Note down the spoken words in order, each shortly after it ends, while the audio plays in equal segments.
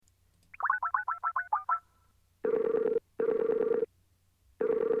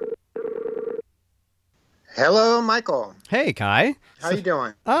Hello, Michael. Hey, Kai. How you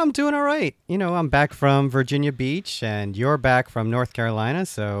doing? I'm doing all right. I'm back from Virginia Beach, and you're back from North Carolina,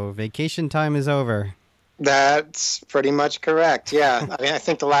 so vacation time is over. That's pretty much correct. Yeah. I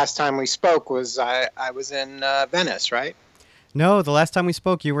think the last time we spoke was I was in Venice, right? No, the last time we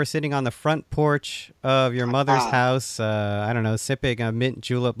spoke, you were sitting on the front porch of your mother's Ah, house, I don't know, sipping a mint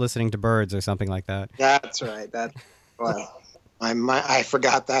julep, listening to birds or something like that. that's right. Well, I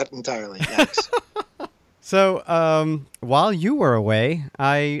forgot that entirely. Yes. So, while you were away,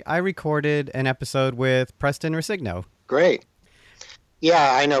 I recorded an episode with Preston Resigno. Great.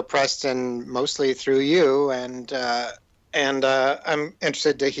 Yeah, I know Preston mostly through you, and I'm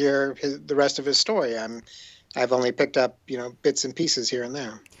interested to hear the rest of his story. I've only picked up bits and pieces here and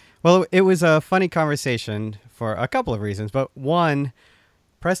there. Well, it was a funny conversation for a couple of reasons, but one,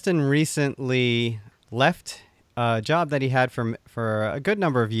 Preston recently left a job that he had for a good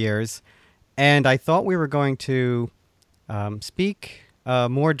number of years, and I thought we were going to speak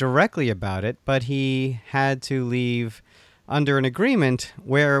more directly about it, but he had to leave under an agreement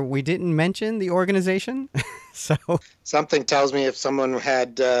where we didn't mention the organization. So Something tells me if someone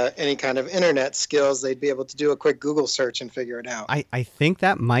had any kind of internet skills, they'd be able to do a quick Google search and figure it out. I think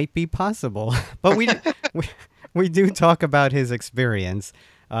that might be possible, but we, we do talk about his experience.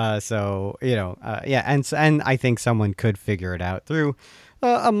 Yeah, and I think someone could figure it out through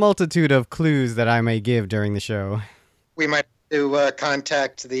a multitude of clues that I may give during the show. We might have to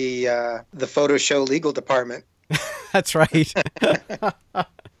contact the photo show legal department. That's right.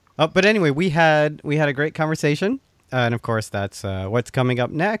 But anyway, we had a great conversation, and of course that's what's coming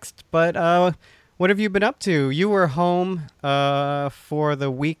up next. But what have you been up to? You were home for the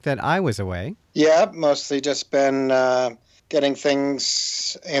week that I was away. Yeah, mostly just been getting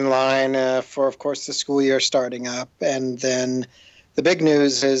things in line for, of course, the school year starting up. And then the big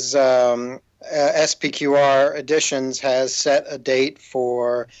news is SPQR Editions has set a date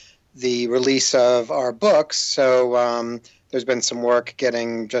for the release of our books. So there's been some work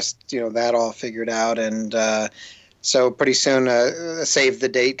getting just, that all figured out. And so pretty soon a save the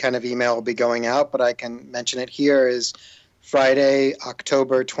date kind of email will be going out, but I can mention it here is Friday,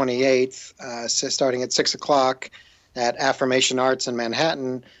 October 28th, starting at 6 o'clock at Affirmation Arts in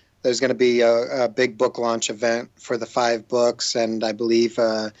Manhattan. There's going to be a big book launch event for the 5 books, and I believe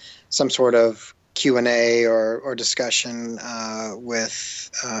some sort of Q&A or discussion with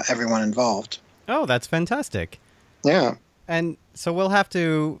everyone involved. Oh, that's fantastic. Yeah. And so we'll have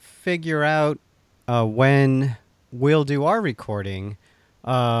to figure out when we'll do our recording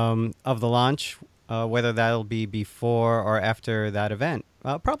of the launch, whether that'll be before or after that event.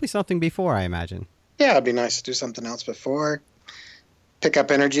 Probably something before, I imagine. Yeah, it'd be nice to do something else before. Pick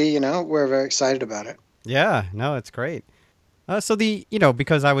up energy, we're very excited about it. Yeah, no, it's great.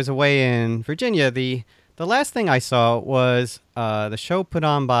 Because I was away in Virginia, the last thing I saw was the show put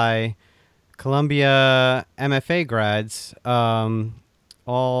on by Columbia MFA grads,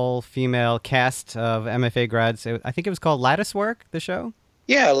 all female cast of MFA grads. I think it was called Lattice Work, the show.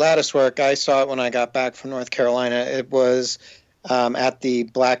 Yeah, Lattice Work. I saw it when I got back from North Carolina. It was at the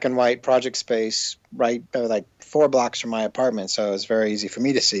Black and White Project Space, right, like 4 blocks from my apartment, so it was very easy for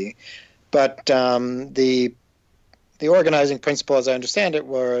me to see. But the organizing principle, as I understand it,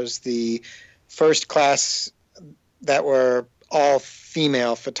 was the first class that were all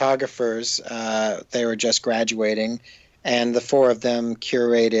female photographers. They were just graduating, and the 4 of them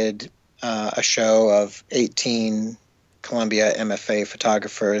curated a show of 18 Columbia MFA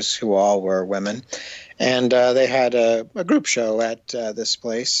photographers who all were women. And they had a group show at this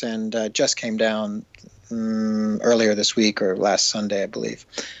place, and just came down earlier this week or last Sunday, I believe.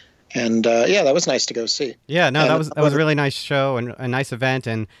 And that was nice to go see. Yeah, no, And that was a really nice show and a nice event,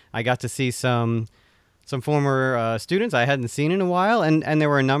 and I got to see some former students I hadn't seen in a while, and there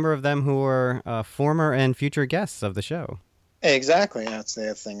were a number of them who were former and future guests of the show. Exactly, that's the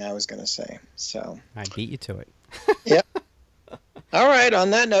other thing I was going to say. So I beat you to it. Yep. All right.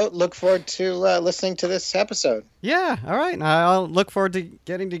 On that note, look forward to listening to this episode. Yeah, all right. I'll look forward to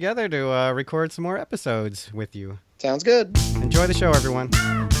getting together to record some more episodes with you. Sounds good. Enjoy the show, everyone.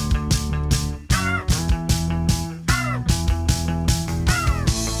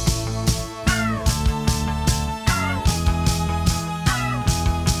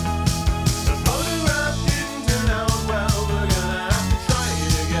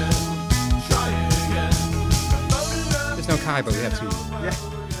 No Kai, but we have 2. Yeah. Well,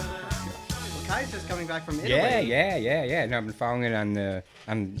 Kai's just coming back from Italy. Yeah. No, I've been following it on the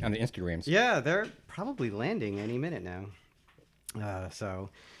Instagrams. Yeah, they're probably landing any minute now. So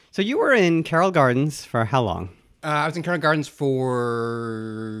you were in Carroll Gardens for how long? I was in Carroll Gardens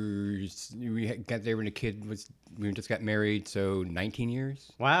got there when the kid we just got married, so 19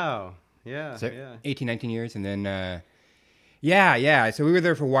 years. Wow. Yeah. So Yeah. 18, 19 years. And then, yeah. So we were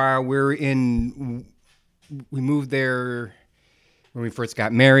there for a while. We moved there when we first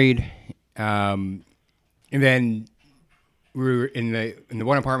got married. And then we were in the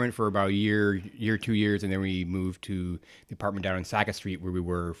one apartment for about a year, 2 years. And then we moved to the apartment down on Saga Street where we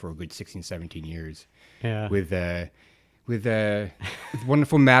were for a good 16, 17 years. Yeah. With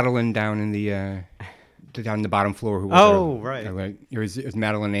wonderful Madeline down in the bottom floor. Who was right. It was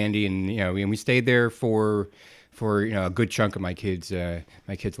Madeline and Andy, and and we stayed there for a good chunk of my kid's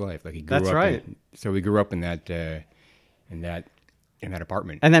life. Like he grew That's up. right. So we grew up in that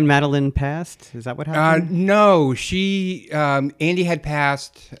apartment. And then Madeline passed. Is that what happened? No, Andy had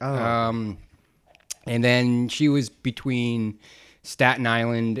passed. Oh. And then she was between Staten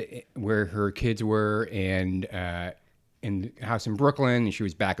Island, where her kids were, and in a house in Brooklyn, and she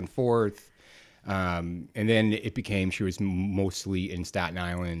was back and forth. And then it became she was mostly in Staten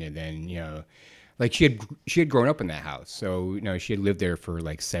Island, and then like she had grown up in that house, so she had lived there for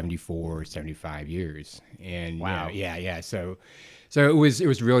like 74, 75 years, and wow, yeah. So it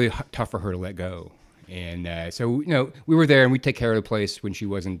was really tough for her to let go, and so we were there and we'd take care of the place when she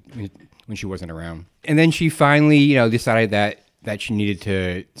wasn't around, and then she finally decided that she needed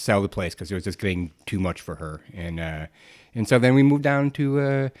to sell the place because it was just getting too much for her, and so then we moved down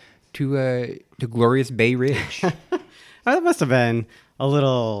to glorious Bay Ridge. That must have been a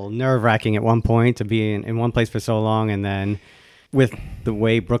little nerve-wracking at one point to be in one place for so long, and then with the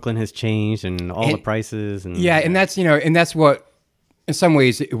way Brooklyn has changed and all the prices and and that's what in some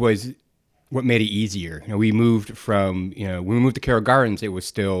ways it was what made it easier. We moved when we moved to Carroll Gardens, it was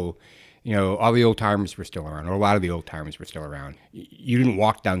still all the old timers were still around, or a lot of the old timers were still around. You didn't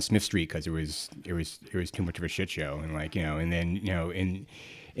walk down Smith Street because it was too much of a shit show, and and then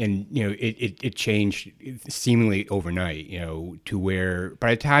it changed seemingly overnight, to where by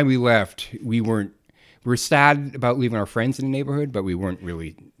the time we left, we were sad about leaving our friends in the neighborhood, but we weren't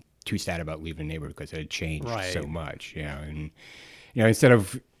really too sad about leaving the neighborhood because it had changed so much, and instead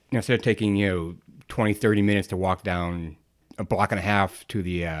of taking 20, 30 minutes to walk down a block and a half to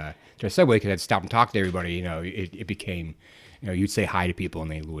the subway because I'd stop and talk to everybody. It became, you'd say hi to people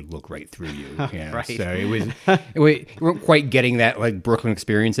and they would look right through you. Right. So we weren't quite getting that like Brooklyn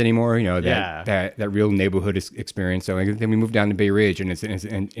experience anymore. That real neighborhood experience. So then we moved down to Bay Ridge, and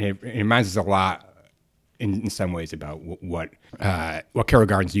it reminds us a lot in some ways about what Carroll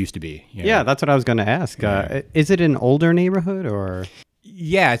Gardens used to be. Yeah, that's what I was going to ask. Is it an older neighborhood or?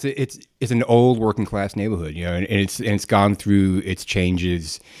 Yeah, it's an old working class neighborhood, and it's gone through its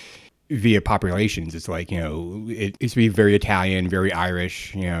changes via populations. It's like it used to be very Italian, very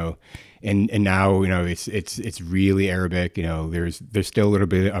Irish, and now it's really Arabic. There's still a little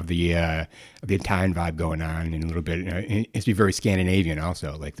bit of the Italian vibe going on, and a little bit it used to be very Scandinavian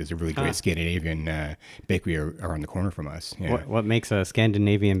also. Like there's a really great Scandinavian bakery around the corner from us. What makes a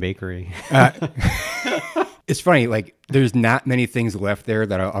Scandinavian bakery? It's funny, like there's not many things left there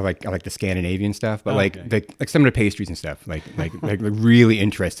that I like the Scandinavian stuff, but like some of the pastries and stuff, like really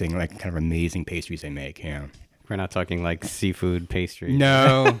interesting, like kind of amazing pastries they make. Yeah, we're not talking like seafood pastries.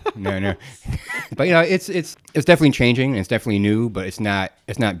 No. But it's definitely changing. And it's definitely new, but it's not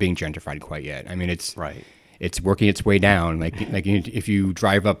being gentrified quite yet. I mean, it's right. It's working its way down. Like if you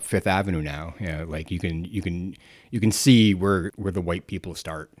drive up Fifth Avenue now, like you can see where the white people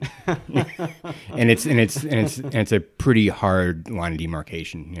start, and it's a pretty hard line of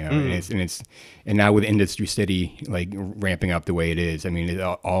demarcation, and now with Industry City like ramping up the way it is, I mean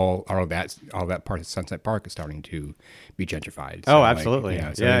all that part of Sunset Park is starting to be gentrified. So, absolutely,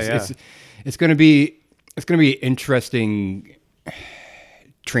 it's going to be interesting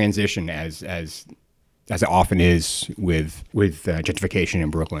transition as it often is with gentrification in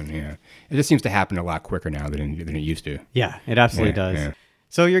Brooklyn. Yeah, it just seems to happen a lot quicker now than it used to. Yeah, it absolutely does. Yeah.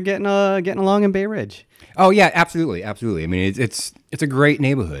 So you're getting along in Bay Ridge. Oh yeah, absolutely. I mean, it's a great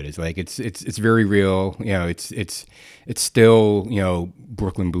neighborhood. It's like it's very real. It's still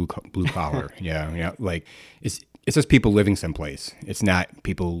Brooklyn blue collar. Like it's just people living someplace. It's not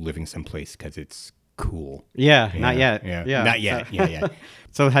people living someplace because it's cool. Yeah, not yet. Yeah, not yet. Yeah.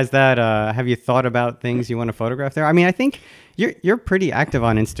 So has that? Have you thought about things you want to photograph there? I mean, I think you're pretty active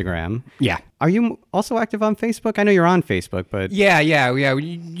on Instagram. Yeah. Are you also active on Facebook? I know you're on Facebook, but yeah.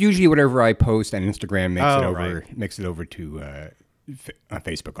 Usually, whatever I post on Instagram makes it over to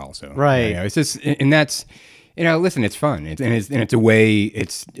Facebook also. Right. It's just, and that's. Listen, it's fun, and it's a way.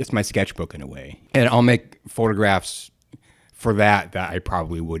 It's my sketchbook in a way, and I'll make photographs for that I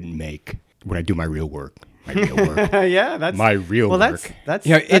probably wouldn't make when I do my real work. my real work. Yeah, that's My real well, work. That's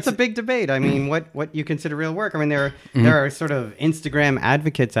You know, that's a it's- big debate. I mean, what you consider real work? I mean, there are sort of Instagram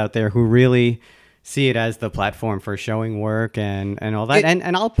advocates out there who really see it as the platform for showing work and all that.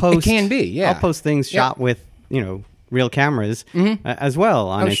 And I'll post. can be, yeah. I'll post things shot with real cameras as well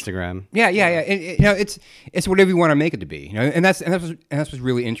on Instagram. Yeah. And, it's whatever you want to make it to be. And that's what's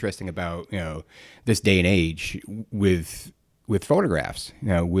really interesting about this day and age with photographs.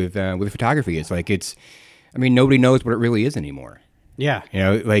 With photography, it's like nobody knows what it really is anymore. Yeah.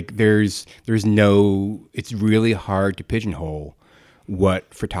 Like there's no. It's really hard to pigeonhole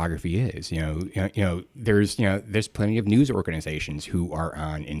what photography is. There's plenty of news organizations who are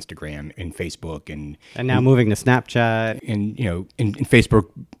on Instagram and Facebook and now moving to Snapchat. and in Facebook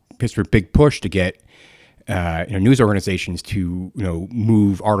big push to get news organizations to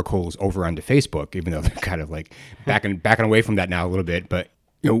move articles over onto Facebook, even though they're kind of like backing away from that now a little bit. But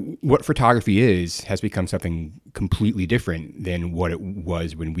what photography has become something completely different than what it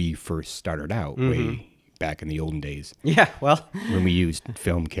was when we first started out way back in the olden days. Yeah, well, when we used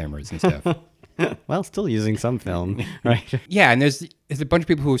film cameras and stuff. well, still using some film, right? Yeah, and there's a bunch of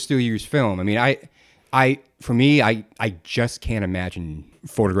people who still use film. I mean, I just can't imagine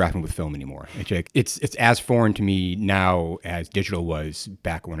photographing with film anymore. It's as foreign to me now as digital was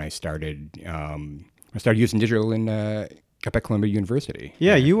back when I started. I started using digital up at Columbia University.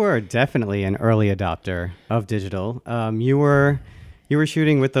 Yeah, you were definitely an early adopter of digital. You were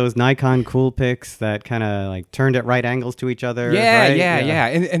shooting with those Nikon Coolpix that kind of like turned at right angles to each other. Yeah, right? yeah.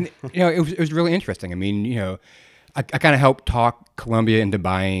 And it was really interesting. I mean, I kind of helped talk Columbia into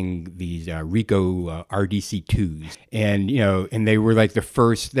buying these Ricoh RDC2s, and they were like the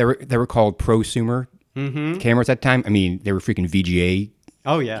first. They were called prosumer cameras at the time. I mean, they were freaking VGA.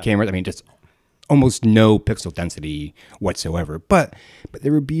 Oh yeah, cameras. I mean, just almost no pixel density whatsoever. But they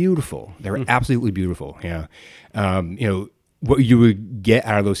were beautiful. They were absolutely beautiful. What you would get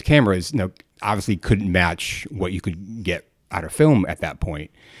out of those cameras, obviously couldn't match what you could get out of film at that point.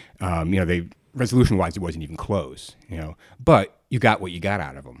 They resolution-wise, it wasn't even close. But you got what you got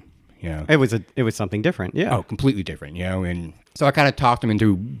out of them. It was something different. Yeah. Oh, completely different. And so I kind of talked them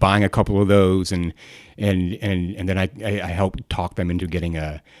into buying a couple of those, and then I helped talk them into getting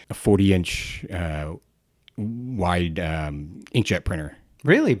a 40-inch wide inkjet printer.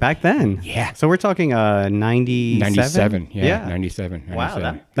 Really? Back then? Yeah. So we're talking 97? 97. Yeah. 97. Wow,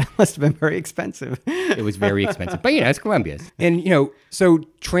 that must have been very expensive. It was very expensive. But, it's Columbia's. And, so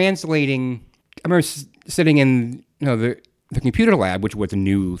translating, I remember sitting in, the computer lab, which was a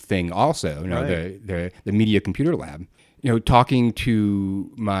new thing also, Right. the media computer lab, talking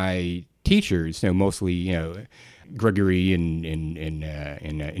to my teachers, mostly, Gregory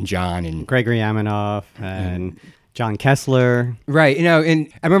and John and Gregory Amanoff and John Kessler. Right. And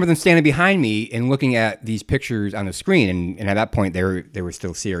I remember them standing behind me and looking at these pictures on the screen. And at that point, they were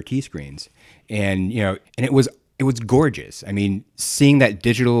still CRT screens. And, and it was gorgeous. I mean, seeing that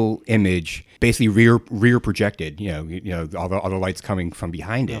digital image basically rear projected, all the lights coming from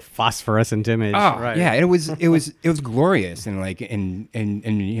behind it. A phosphorescent image. Oh, right. yeah. And it was glorious. And like, and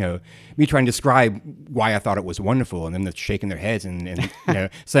me trying to describe why I thought it was wonderful, and them shaking their heads and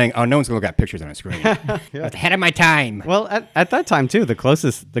saying, oh, no one's gonna look at pictures on a screen. That's ahead of my time. Well, at that time too, the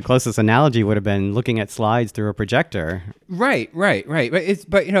closest analogy would have been looking at slides through a projector. Right.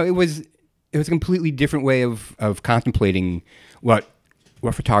 But it was a completely different way of contemplating what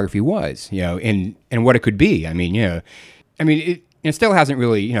photography was, and what it could be. I mean, it still hasn't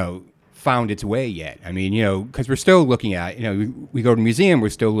really, found its way yet. I mean, because we're still looking at, we go to a museum, we're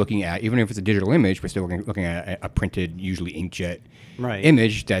still looking at, even if it's a digital image, we're still looking at a printed, usually inkjet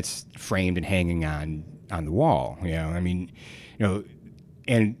image that's framed and hanging on the wall. I mean,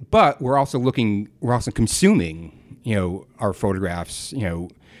 but we're also consuming, our photographs.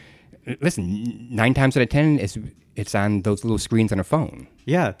 Listen, 9 times out of 10, it's on those little screens on a phone.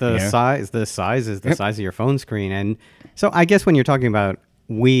 Yeah, the size is the size of your phone screen, and so I guess when you're talking about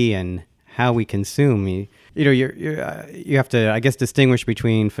we and how we consume, you have to, I guess, distinguish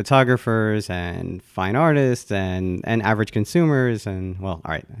between photographers and fine artists and average consumers, and well,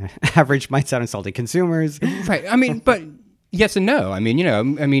 all right, average might sound insulting, consumers. Right. I mean, but yes and no. I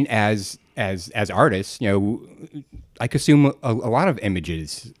mean, as artists, I consume a lot of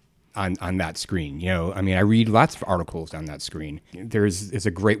images on that screen. I mean, I read lots of articles on that screen. There's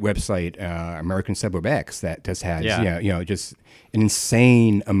a great website, American Suburb X, that just has just an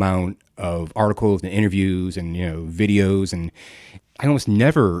insane amount of articles and interviews and videos, and I almost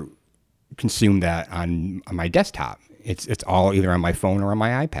never consume that on my desktop. It's all either on my phone or on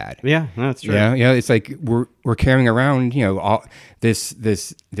my iPad. Yeah, that's true. Yeah, it's like we're carrying around, all this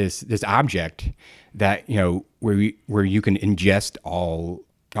object that, where you can ingest all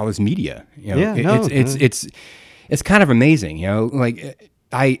this media. It's kind of amazing. Like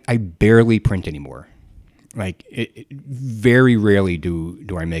I barely print anymore. Like very rarely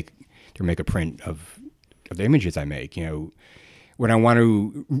do I make a print of the images I make. When I want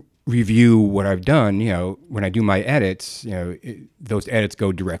to review what I've done, when I do my edits, those edits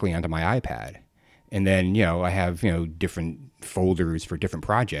go directly onto my iPad. And then, I have, different folders for different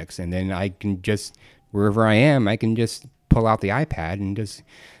projects. And then I can just, wherever I am, I can just pull out the iPad and just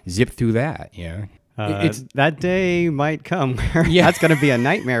zip through that, that day might come where that's going to be a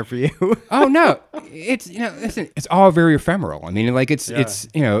nightmare for you. Oh, no. Listen, it's all very ephemeral. I mean, like,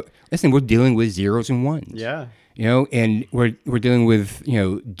 listen, we're dealing with zeros and ones. Yeah. And we're dealing with,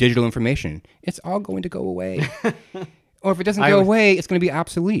 digital information. It's all going to go away. Or if it doesn't go away, it's going to be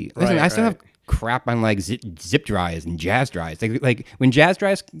obsolete. Listen, I still have crap on like zip drives and jazz drives. Like when jazz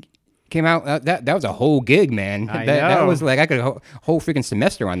drives came out, that was a whole gig, man. That was like I could a whole freaking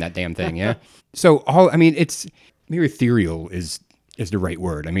semester on that damn thing. Yeah. So it's maybe ethereal is the right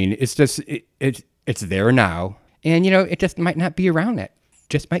word. I mean, it's just it's there now, and it just might not be around. It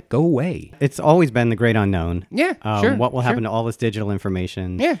just might go away. It's always been the great unknown. Yeah. Sure. What will happen to all this digital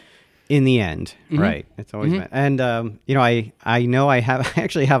information? Yeah. In the end, right? It's always been. And I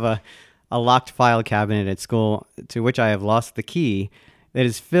actually have a locked file cabinet at school to which I have lost the key that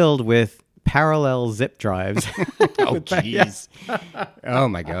is filled with parallel zip drives. Oh, jeez. Oh,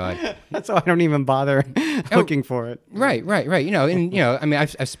 my God. So I don't even bother looking for it. Right. I mean,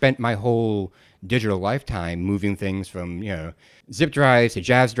 I've spent my whole digital lifetime moving things from, zip drives to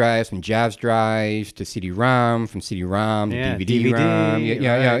jazz drives, from jazz drives to CD-ROM, from CD-ROM to DVD-ROM.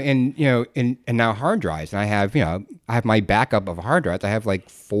 And now hard drives. And I have my backup of hard drives. I have like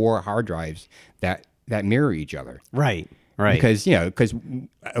 4 hard drives that mirror each other. Right. Because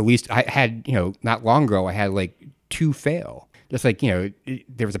at least I had, not long ago, I had like 2 fail. Just like,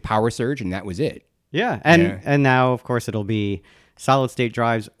 there was a power surge and that was it. Yeah. And now, of course, it'll be solid state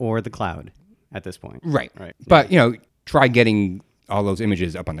drives or the cloud at this point. Right. But, try getting all those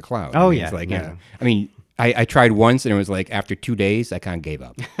images up on the cloud. Oh, It's like, I mean, I tried once and it was like after 2 days, I kind of gave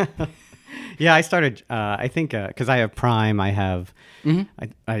up. Yeah, I started, I think, because I have Prime, I have,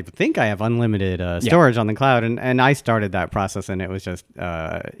 I think I have unlimited storage on the cloud, and I started that process, and it was just,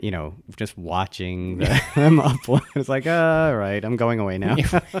 just watching them upload. It's like, all right, I'm going away now.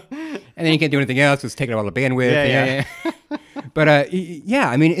 And then you can't do anything else. It's taking all the bandwidth. Yeah. But,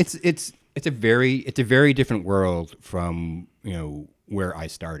 I mean, it's a very different world from, where I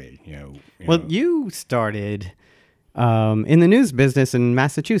started, Well, you started in the news business in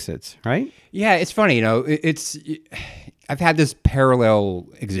Massachusetts, right? Yeah, it's funny, I've had this parallel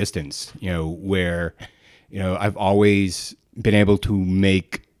existence, where, I've always been able to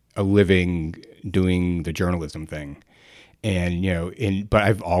make a living doing the journalism thing. And, but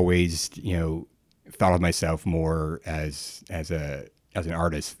I've always, thought of myself more as an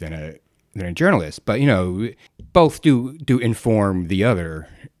artist than a journalist. But, both do inform the other,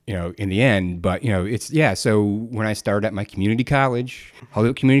 in the end. But, so when I started at my community college,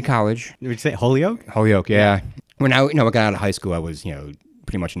 Holyoke Community College. Would you say Holyoke? Holyoke, yeah. When I got out of high school, I was,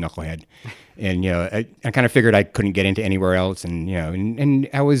 pretty much a knucklehead. And, I kind of figured I couldn't get into anywhere else. And, and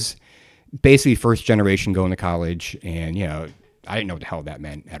I was basically first generation going to college. And, I didn't know what the hell that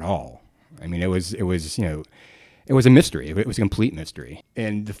meant at all. I mean, it was it was a mystery. It was a complete mystery.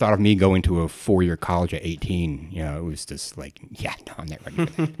 And the thought of me going to a 4-year college at 18, it was just like, yeah, no, I'm not ready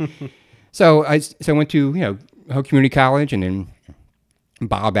for that. So I went to, Holyoke Community College, and then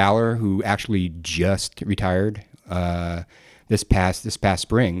Bob Aller, who actually just retired this past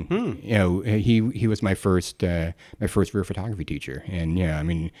spring, he was my first real photography teacher. And, I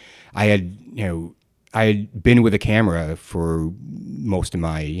mean, I had been with a camera for most of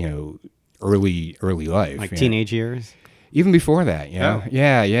my, early life, like teenage years, even before that.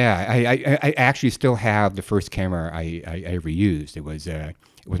 I actually still have the first camera I ever used. It was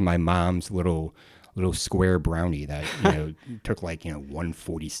my mom's little square brownie that took like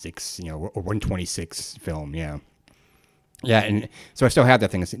 146 or 126 film. And so I still have that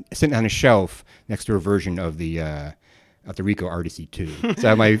thing. It's sitting on a shelf next to a version of the Ricoh Artisy 2.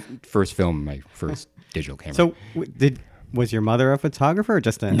 So my first film, my first digital camera. So was your mother a photographer or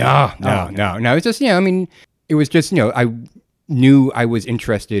just a... No. It's just, I mean, it was just, I knew I was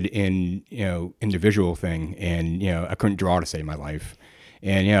interested in the visual thing, and, I couldn't draw to save my life.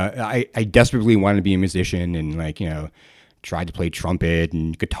 And, I desperately wanted to be a musician and, like, tried to play trumpet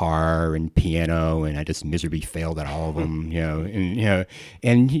and guitar and piano, and I just miserably failed at all of them.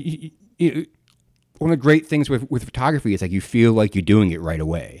 One of the great things with photography is like you feel like you're doing it right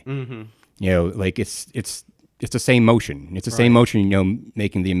away. Mm-hmm. Like it's the same motion. It's the same motion,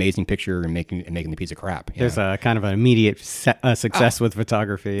 making the amazing picture and making the piece of crap. There's a kind of an immediate success with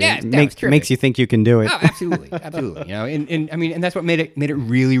photography. Yeah, It makes you think you can do it. Oh, absolutely. And that's what made it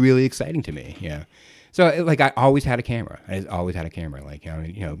really, really exciting to me. Yeah. So like I always had a camera. Like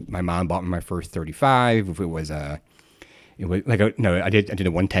my mom bought me my first 35. If it was I did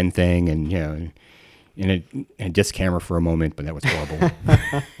a 110 thing, and and a disc camera for a moment, but that was horrible.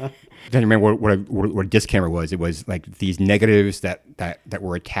 I don't remember what a disc camera was. It was like these negatives that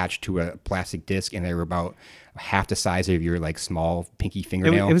were attached to a plastic disc, and they were about half the size of your like small pinky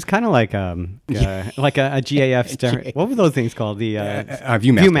fingernail. It was kind of like a GAF. What were those things called? The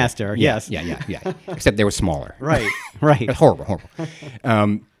ViewMaster. ViewMaster. Yes. Yeah. Except they were smaller. Right. Horrible.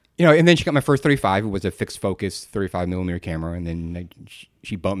 And then she got my first 35. It was a fixed focus 35 millimeter camera, and then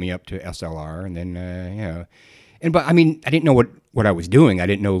she bumped me up to SLR, and then but I mean, I didn't know what I was doing. I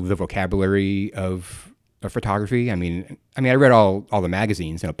didn't know the vocabulary of photography. I mean, I read all the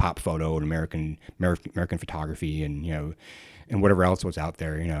magazines, Pop Photo and American Photography, and and whatever else was out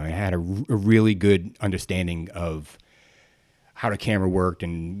there. I had a really good understanding of how the camera worked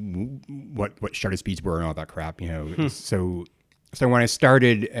and what shutter speeds were and all that crap. So when I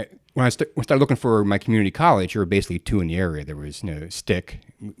started looking for my community college, there were basically two in the area. There was STIC,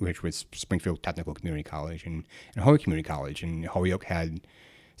 which was Springfield Technical Community College, and Holyoke Community College. And Holyoke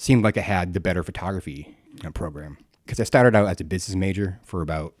seemed like it had the better photography program. Because I started out as a business major for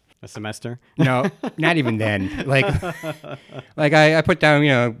about a semester. No, not even then. Like I put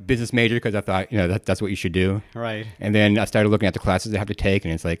down business major because I thought that's what you should do. Right. And then I started looking at the classes I have to take,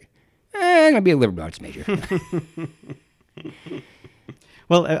 and it's like I'm gonna be a liberal arts major.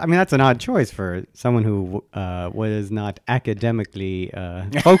 Well, I mean, that's an odd choice for someone who was not academically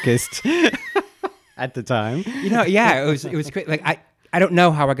focused at the time. Yeah, it was great. Like I don't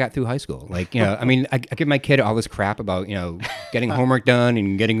know how I got through high school. Like, I mean, I give my kid all this crap about, getting homework done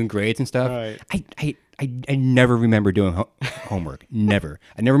and getting good grades and stuff. Right. I never remember doing homework. Never.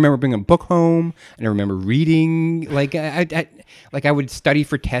 I never remember bringing a book home. I never remember reading. Like, I would study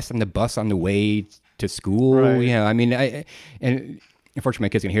for tests on the bus on the way to school. Right. I mean, and unfortunately my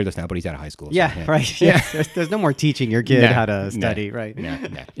kid's gonna hear this now, but he's out of high school. So, yeah, right. Yeah. There's no more teaching your kid how to study, right?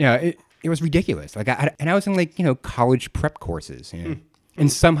 No. It was ridiculous. Like, I was in like college prep courses,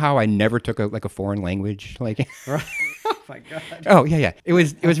 and somehow I never took a foreign language. Like, oh my god. Oh yeah. It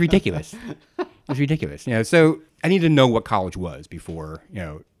was ridiculous. It was ridiculous. So I needed to know what college was before.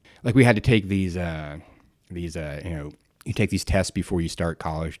 Like we had to take these you take these tests before you start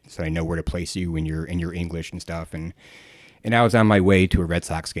college, so I know where to place you in your English and stuff. And I was on my way to a Red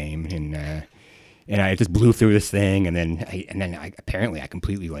Sox game, and I just blew through this thing, and then I apparently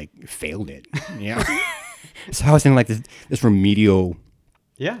completely like failed it. So I was in like this remedial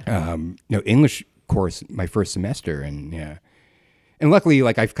English course my first semester, and luckily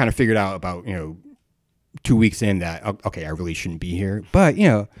like I've kind of figured out about 2 weeks in that okay, I really shouldn't be here. But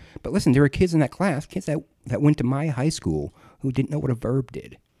but listen, there were kids in that class, kids that went to my high school who didn't know what a verb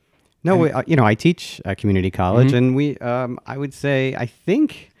did. No, I teach at community college, and we, I would say, I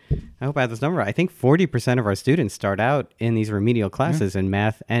hope I have this number. I think 40% of our students start out in these remedial classes in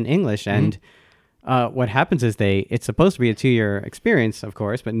math and English, and what happens is it's supposed to be a 2-year experience, of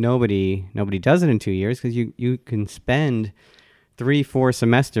course, but nobody does it in 2 years because you can spend 3-4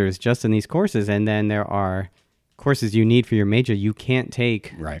 semesters just in these courses, and then there are courses you need for your major you can't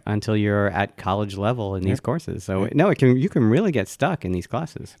take until you're at college level in these courses. So you can really get stuck in these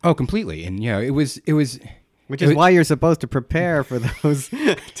classes. Oh, completely. And it was which is why you're supposed to prepare for those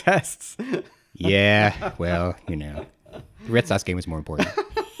tests. Yeah, well, the Red Sox game was more important.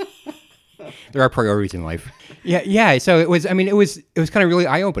 There are priorities in life. Yeah. So it was kind of really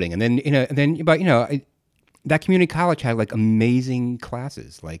eye opening. And then that community college had like amazing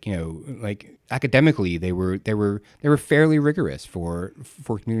classes. Like academically they were fairly rigorous for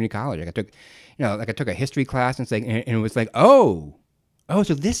community college. Like I took a history class and it was like, oh,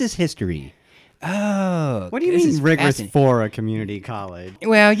 so this is history. Oh, what do you mean rigorous for a community college?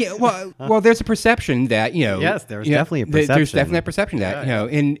 Well, yeah, well, there's a perception that Yes, there's definitely a perception. There's definitely a perception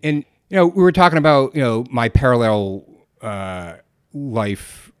that we were talking about my parallel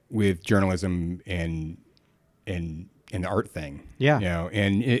life with journalism and the art thing. Yeah.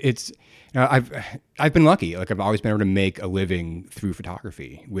 And it's I've been lucky. Like I've always been able to make a living through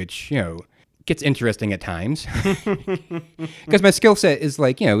photography, which gets interesting at times because my skill set is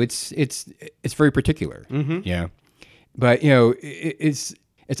like it's very particular. But it's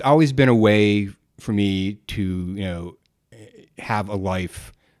always been a way for me to have a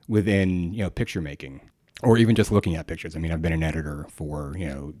life within picture making, or even just looking at pictures. I mean, I've been an editor for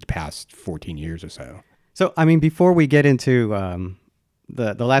the past 14 years or so. So, I mean, before we get into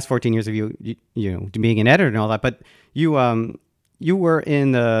the last 14 years of you being an editor and all that, but you were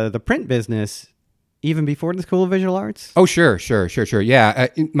in the print business even before the School of Visual Arts? Oh, sure. Yeah,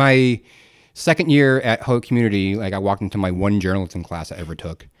 my second year at Holyoke Community, like I walked into my one journalism class I ever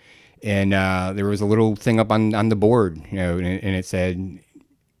took, and there was a little thing up on the board, and it said,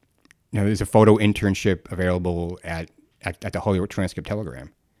 there's a photo internship available at the Holyoke Transcript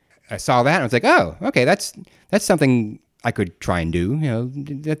Telegram. I saw that and I was like, oh, okay, that's something I could try and do.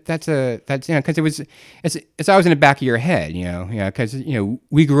 That's because it's always in the back of your head, because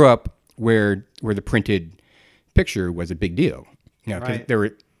we grew up where the printed picture was a big deal, because Right. there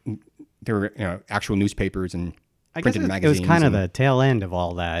were actual newspapers and I guess printed it magazines. was kind of the tail end of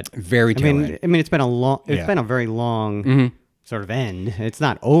all that. Very tail end. I mean, it's been a very long sort of end. It's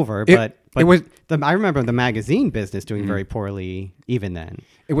not over, but it was. I remember the magazine business doing very poorly even then.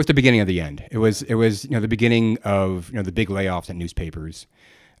 It was the beginning of the end. It was the beginning of the big layoffs at newspapers.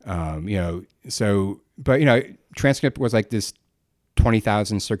 But Transcript was like this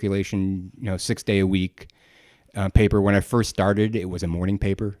 20,000 circulation 6 day a week paper. When I first started, it was a morning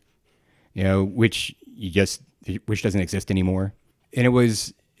paper, which doesn't exist anymore. And it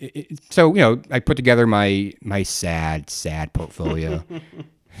was so I put together my sad portfolio.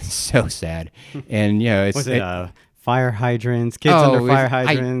 So sad. And Was it fire hydrants, kids under fire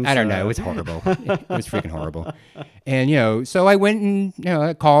hydrants? I don't know. It was horrible. It was freaking horrible. And so I went and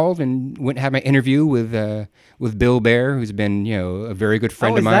I called and went and had my interview with Bill Bear, who's been a very good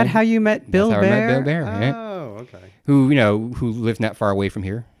friend of mine. Is that how you met Bill That's Bear? how I met Bill Bear. Yeah. Oh, okay. Who lives not far away from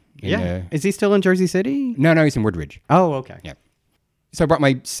here. Is he still in Jersey City? No, he's in Woodridge. Oh, okay. Yeah. So I brought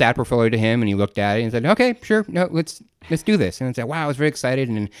my SAT portfolio to him, and he looked at it and said, "Okay, sure, no, let's do this." And I said, "Wow, I was very excited."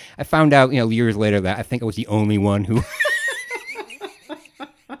 And I found out, years later, that I think I was the only one who.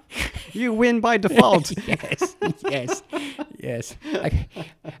 You win by default. yes. I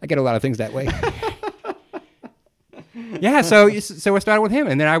get a lot of things that way. Yeah, so I started with him,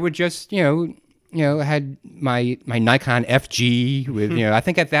 and then I would just, I had my Nikon FG with, I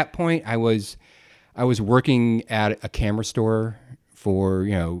think at that point I was working at a camera store for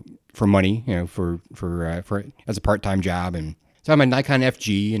money, for as a part-time job, and so I had my Nikon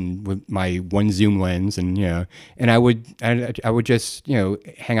FG and with my one zoom lens, and and I would just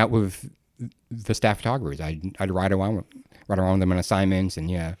hang out with the staff photographers. I'd ride around with them on assignments,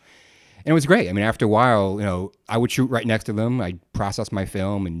 and it was great. I mean, after a while, I would shoot right next to them. I'd process my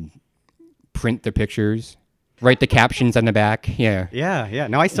film and print the pictures, write the captions on the back. Yeah.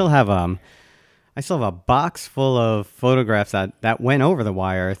 No, I still have a box full of photographs that went over the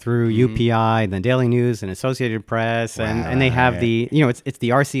wire through UPI and the Daily News and Associated Press, and they have the it's the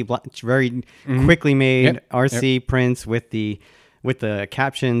RC very quickly made RC prints with the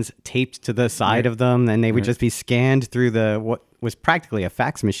captions taped to the side of them, and they would just be scanned through what was practically a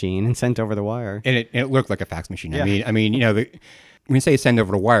fax machine and sent over the wire. And it looked like a fax machine. Yeah. I mean, when you say send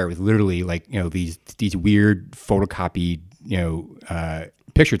over the wire, it was literally like these weird photocopied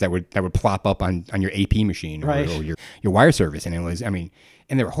pictures that would plop up on your AP machine or your wire service, and it was and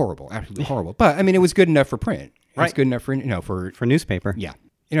they were horrible, absolutely horrible. But it was good enough for print. It was good enough for newspaper.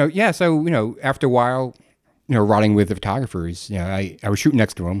 Yeah. So after a while, riding with the photographers, I would shoot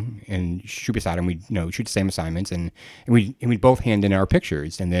next to them and shoot beside them. We'd shoot the same assignments, and we'd both hand in our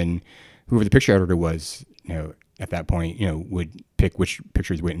pictures, and then whoever the picture editor was, at that point, would pick which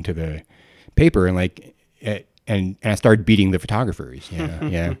pictures went into the paper, and I started beating the photographers.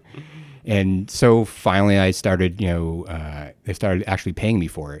 Yeah. And so finally I started, they started actually paying me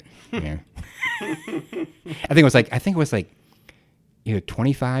for it. Yeah. I think it was like either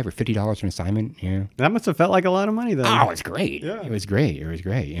 $25 or $50 for an assignment. Yeah. That must have felt like a lot of money then. Oh, it's great. Yeah. It was great.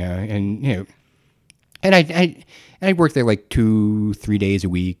 Yeah. And, and I worked there like 2-3 days a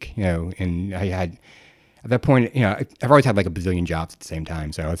week, and I had, at that point, I've always had like a bazillion jobs at the same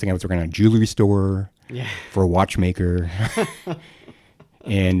time. So I think I was working at a jewelry store, for a watchmaker,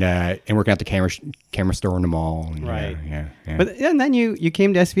 and working at the camera store in the mall. And, right. Yeah. But then you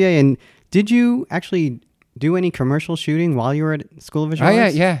came to SVA, and did you actually do any commercial shooting while you were at School of Visual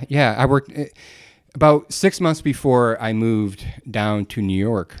Arts? Yeah. I worked about 6 months before I moved down to New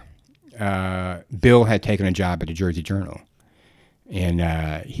York. Bill had taken a job at the Jersey Journal,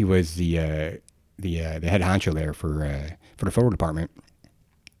 and he was the head honcho there for the photo department.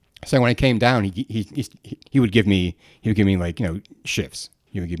 So when I came down, he would give me like shifts.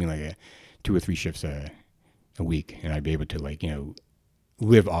 He would give me like 2 or 3 shifts a a week, and I'd be able to like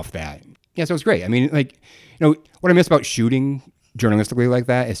live off that. Yeah, so it was great. I mean, like what I miss about shooting journalistically like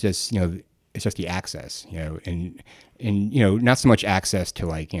that is just it's just the access, and not so much access to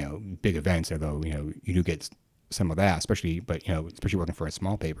like big events, although you do get some of that, especially working for a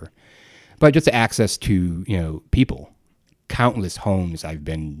small paper, but just the access to people. Countless homes I've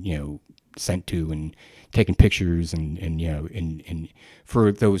been sent to and taking pictures and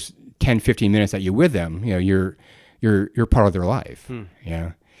for those 10, 15 minutes that you're with them, you're part of their life.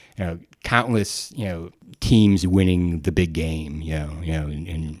 Countless teams winning the big game,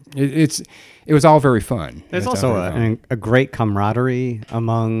 and it was all very fun. There's also a great camaraderie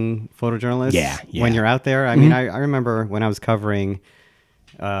among photojournalists. Yeah. When you're out there. I mean, I remember when I was covering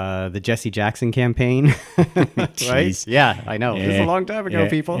the Jesse Jackson campaign, right? Yeah, I know. This is a long time ago,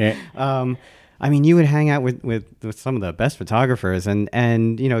 people. Yeah. I mean, you would hang out with some of the best photographers,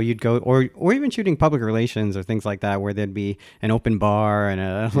 and you'd go, or even shooting public relations or things like that, where there'd be an open bar and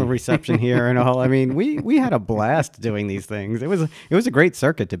a little reception here and all. I mean, we had a blast doing these things. It was a great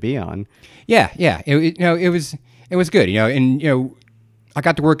circuit to be on. Yeah. It was good. And I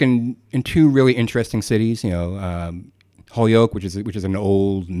got to work in two really interesting cities. Holyoke, which is an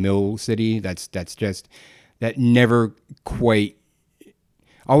old mill city. That's just that never quite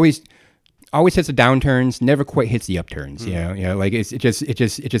always hits the downturns, never quite hits the upturns. Like it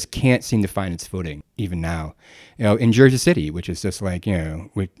just can't seem to find its footing even now. In Jersey City, which is just like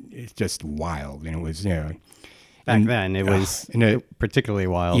it's just wild, and it was Back then, it was particularly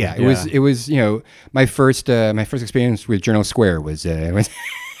wild. Yeah, it was my first experience with Journal Square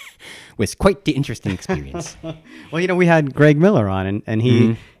was quite the interesting experience. Well, we had Greg Miller on, and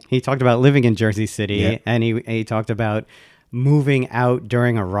he talked about living in Jersey City, and he talked about moving out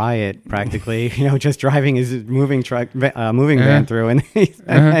during a riot, practically. Just driving his moving van through, and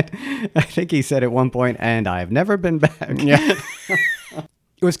I think he said at one point, "And I've never been back." Yeah.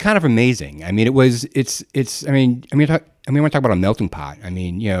 It was kind of amazing. I mean, I want to talk about a melting pot. I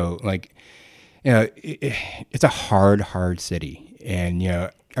mean, it's a hard city, and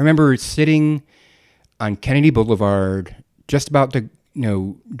I remember sitting on Kennedy Boulevard, just about to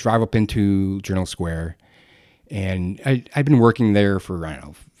drive up into Journal Square, and I'd been working there for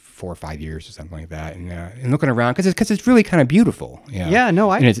 4 or 5 years or something like that, and looking around because it's really kind of beautiful. Yeah, no,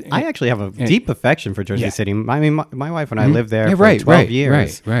 I actually have a deep affection for Jersey City. I mean, my wife and I lived there for 12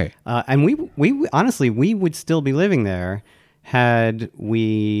 years. Right. And we honestly, we would still be living there had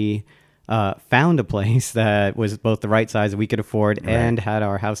we found a place that was both the right size that we could afford and had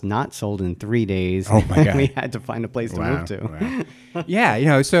our house not sold in 3 days. Oh my God. We had to find a place to move to. Wow.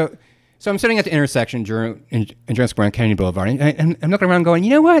 Yeah, so I'm sitting at the intersection in Journal Square on Kennedy Boulevard, and I'm looking around going, you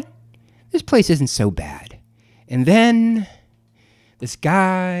know what? This place isn't so bad. And then this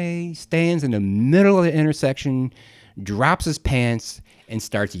guy stands in the middle of the intersection, drops his pants, and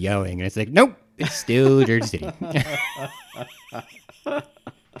starts yelling. And it's like, nope, it's still Jersey City.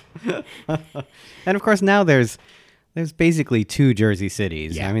 And of course, now there's basically 2 Jersey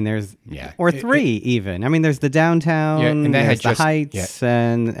cities. Yeah. I mean, or 3 even. I mean, there's the downtown, and there's the Heights,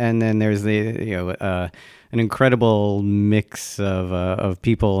 and then there's the an incredible mix of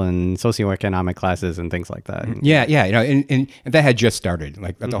people and socioeconomic classes and things like that. Yeah, and that had just started.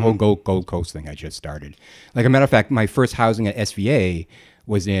 Like the whole Gold Coast thing had just started. Like a matter of fact, my first housing at SVA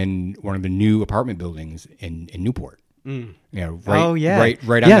was in one of the new apartment buildings in Newport. Right on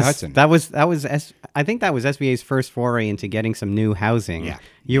the Hudson. I think that was SVA's first foray into getting some new housing. Yeah.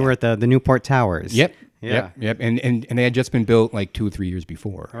 You were at the Newport Towers. Yep. Yeah. Yep. And they had just been built like 2 or 3 years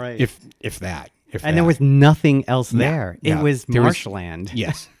before. Right. If that. There was nothing else there. No. It was marshland.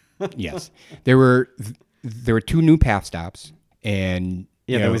 Yes. There were 2 new path stops, and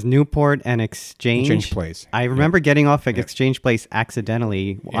there was Newport and Exchange Place. I remember getting off at Exchange Place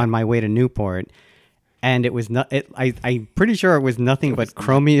accidentally on my way to Newport. And it was not. I'm pretty sure it was nothing but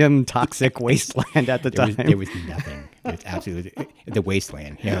chromium toxic wasteland at the time. There was nothing. It was absolutely the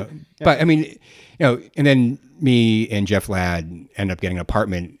wasteland. But I mean, and then me and Jeff Ladd ended up getting an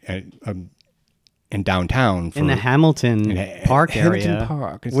apartment in downtown in the Hamilton Park area, Hamilton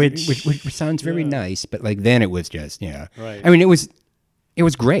Park, which sounds very nice. But like then it was just Right. I mean, it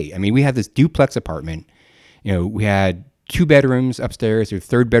was great. I mean, we had this duplex apartment. We had 2 bedrooms upstairs. The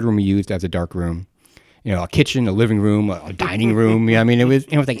 3rd bedroom we used as a dark room. A kitchen, a living room, a dining room. I mean, it was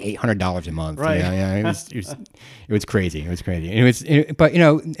like $800 a month. Right. It was crazy. It was crazy. But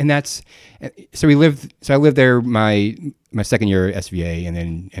and that's so we lived. So I lived there my second year at SVA, and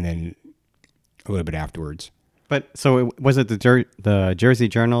then a little bit afterwards. But so was it the Jersey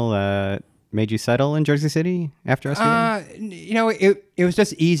Journal that made you settle in Jersey City after SVA? It was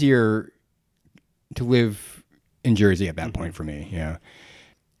just easier to live in Jersey at that point for me. You know,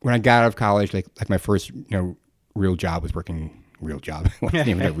 when I got out of college, like my first real job was working. Real job. What's the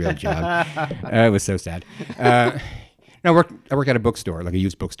name of that real job? It was so sad. No, I work at a bookstore, like a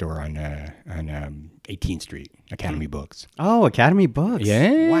used bookstore on 18th Street, Academy Books. Oh, Academy Books.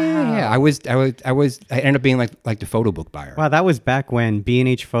 Yeah. Wow. Yeah. I ended up being like the photo book buyer. Wow, that was back when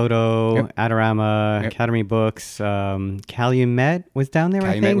B&H Photo, Yep. Adorama, Yep. Academy Books, Calumet was down there, I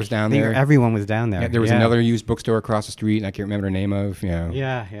Calumet think. was down I think there. Everyone was down there. Yeah, there was another used bookstore across the street, and I can't remember the name of. Yeah.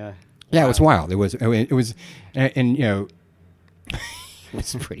 Yeah, it was wild. It was, and it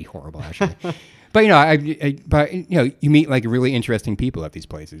was pretty horrible actually. But you meet like really interesting people at these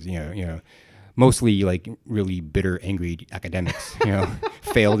places. Mostly like really bitter, angry academics.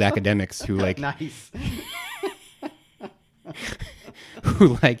 Failed academics who like Nice.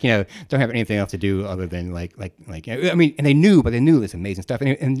 who don't have anything else to do other than I mean, and they knew this amazing stuff,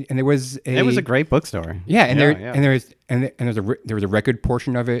 and there was It was a great bookstore. yeah, and there was a record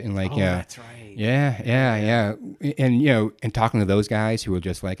portion of it, and that's right. Yeah. And talking to those guys who were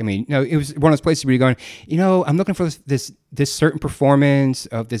just like, I mean, it was one of those places where you're going, I'm looking for this certain performance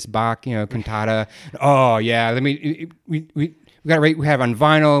of this Bach, cantata. Oh yeah, we got it right. We have it on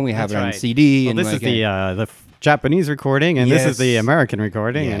vinyl, we have it on CD. Well, and this is the Japanese recording, and this is the American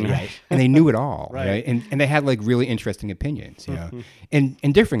recording, and they knew it all, Right. right? And they had like really interesting opinions, and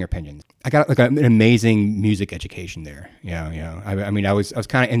differing opinions. I got like an amazing music education there. I mean, I was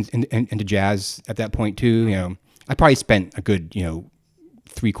kind of into jazz at that point too. I probably spent a good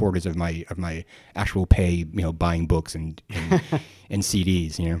 3/4 of my actual pay, buying books and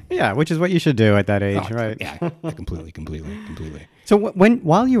CDs. Yeah, which is what you should do at that age, right? Yeah, completely. So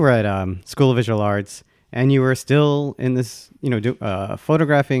while you were at School of Visual Arts and you were still in this,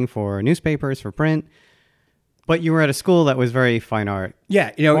 photographing for newspapers, for print, but you were at a school that was very fine art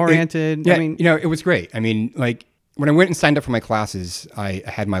oriented. It was great. I mean, like when I went and signed up for my classes, I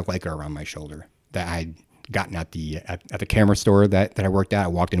had my Leica around my shoulder that I'd gotten at the camera store that I worked at. I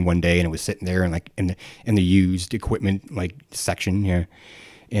walked in one day and it was sitting there and like in the used equipment like section,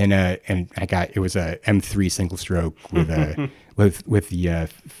 and it was a M3 single stroke with with the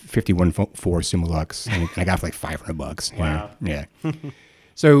 51.4 Summilux, and I got it for like $500. Wow. Yeah.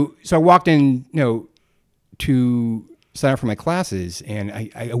 So I walked in, to sign up for my classes, and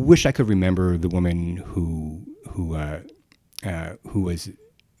I wish I could remember the woman who was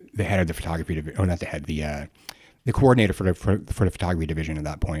the head of the photography division, or not the head, the coordinator for the photography division at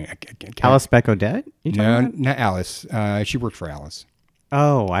that point. Alice Beck Odette? No, not Alice. She worked for Alice.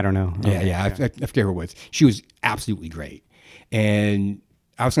 Oh, I don't know. Yeah. I forget who it was. She was absolutely great. And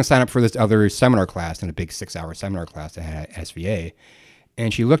I was going to sign up for this other seminar class, in a big 6-hour seminar class I had at SVA.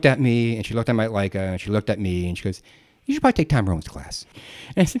 And she looked at me, and she looked at my Leica, and she looked at me, and she goes, "You should probably take Tom Rowan's class."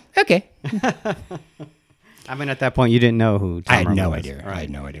 And I said, "Okay." I mean, at that point, you didn't know who Tom I had Rowan no was. idea. Right. I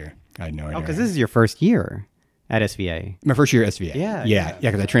had no idea. Oh, because this is your first year at SVA. My first year at SVA. Yeah.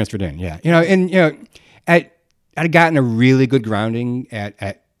 Because I transferred in. Yeah. I'd gotten a really good grounding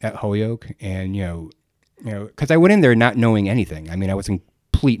at Holyoke, and because I went in there not knowing anything. I mean, I was a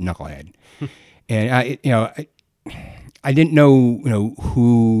complete knucklehead, and I didn't know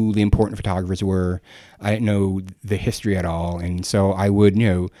who the important photographers were. I didn't know the history at all, and so I would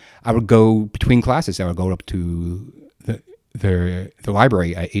go between classes. I would go up to the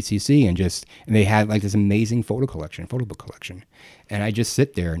library at ACC and they had like this amazing photo book collection, and I just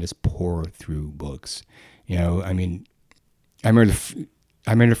sit there and just pour through books. I mean, I remember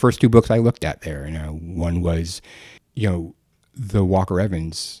the first 2 books I looked at there. One was, the Walker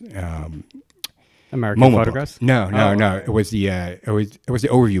Evans American MoMA Photographs? book. No. It was the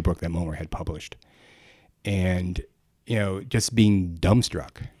overview book that MoMA had published, and just being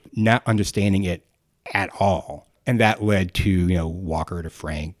dumbstruck, not understanding it at all, and that led to Walker to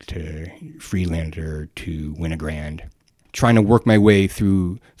Frank to Friedlander to Winogrand, trying to work my way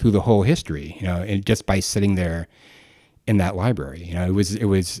through the whole history, and just by sitting there in that library, it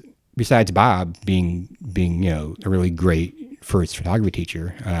was besides Bob being a really great first photography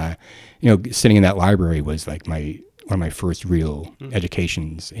teacher, sitting in that library was like one of my first real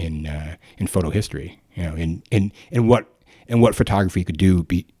educations in photo history, in what photography could do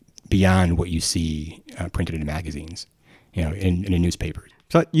beyond what you see printed in magazines, in a newspaper.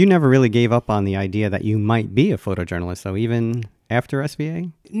 So you never really gave up on the idea that you might be a photojournalist, though, even after SVA?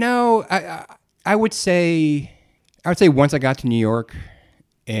 No, I would say once I got to New York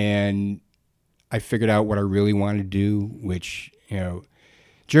and I figured out what I really wanted to do, which,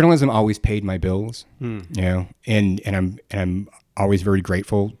 journalism always paid my bills, and I'm always very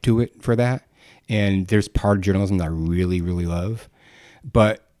grateful to it for that. And there's part of journalism that I really, really love,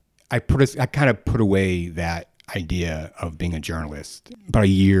 but I kind of put away that idea of being a journalist about a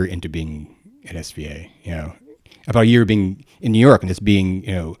year into being at SVA, about a year being in New York and just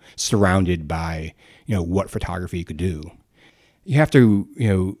being, surrounded by, what photography could do. You have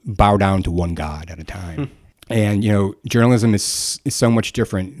to, bow down to one God at a time. And, journalism is so much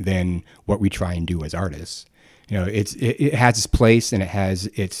different than what we try and do as artists. It has its place and it has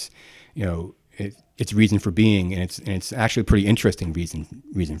its, its reason for being, and it's actually a pretty interesting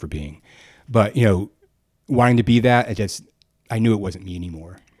reason for being. But, wanting to be that, I knew it wasn't me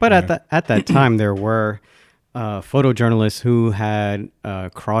anymore. But at that time, there were photojournalists who had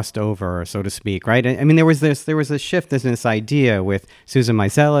crossed over, so to speak, right? I mean, there was a shift. There's this idea with Susan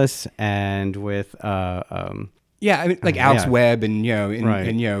Meiselas and with yeah, I mean, like Alex yeah. Webb and Right.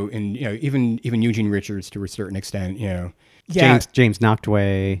 and even Eugene Richards to a certain extent, James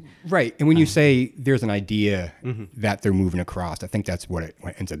Nachtwey. Right. And when you say there's an idea that they're moving across, I think that's what it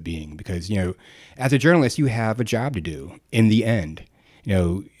ends up being. Because, as a journalist, you have a job to do in the end.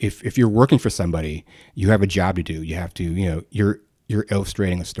 If you're working for somebody, you have a job to do. You have to, you're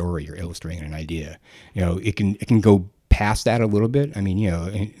illustrating a story, you're illustrating an idea. It can go past that a little bit. I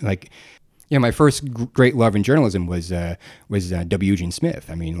mean, my first great love in journalism was W. Eugene Smith.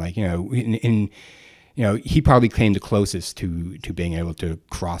 I mean, he probably came the closest to being able to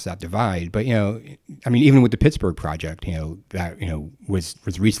cross that divide. But, I mean, even with the Pittsburgh Project, that, was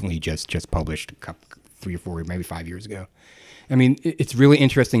recently just published 3 or 4, maybe 5 years ago. I mean, it's really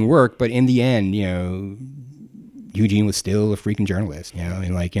interesting work, but in the end, Eugene was still a freaking journalist,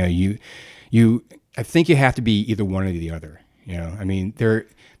 I think you have to be either one or the other, I mean, there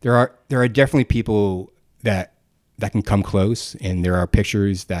are definitely people that can come close, and there are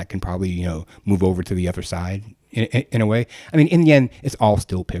pictures that can probably, move over to the other side in a way. I mean, in the end, it's all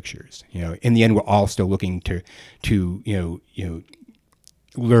still pictures, in the end, we're all still looking to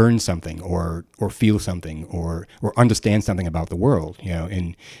learn something or feel something or understand something about the world,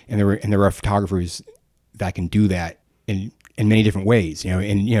 and there are photographers that can do that in many different ways,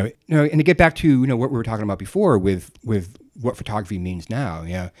 and to get back to, what we were talking about before with what photography means now,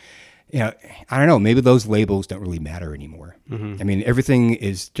 I don't know, maybe those labels don't really matter anymore. I mean, everything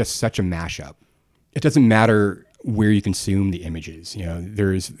is just such a mashup. It doesn't matter where you consume the images.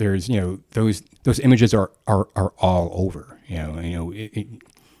 There's those images are all over.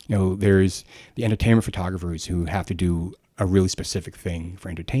 There's the entertainment photographers who have to do a really specific thing for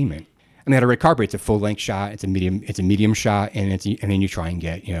entertainment. I mean, at a red carpet, it's a full length shot, it's a medium shot, and then you try and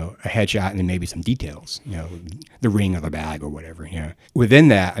get a headshot and then maybe some details, the ring or the bag or whatever. Within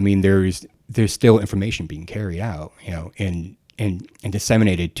that, I mean, there's still information being carried out, and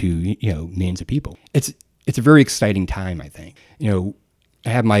disseminated to millions of people. It's a very exciting time, I think. I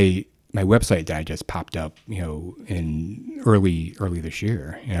have my website that I just popped up, in early this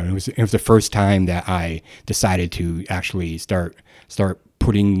year. It was the first time that I decided to actually start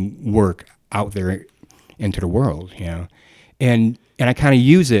putting work out there into the world, and I kind of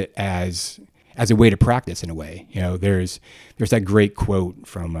use it as a way to practice in a way. There's that great quote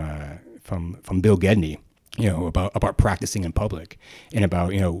from Bill Gedney, about practicing in public and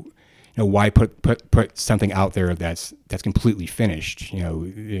about why put something out there that's completely finished.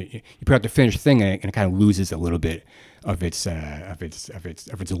 You put out the finished thing and it kind of loses a little bit of its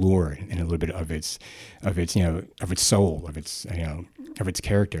allure and a little bit of its soul, of its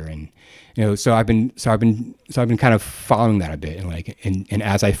character. And so I've been kind of following that a bit, and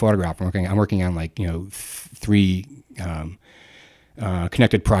as I photograph, I'm working on 3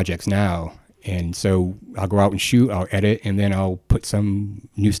 connected projects now. And so I'll go out and shoot, I'll edit, and then I'll put some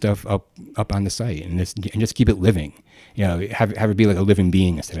new stuff up on the site, and just keep it living. Have it be like a living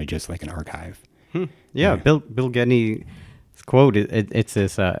being instead of just like an archive. Yeah, Bill Gedney's quote. It's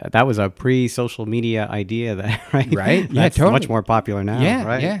this. That was a pre-social media idea. Right. Right. Yeah. That's totally. much more popular now. Yeah.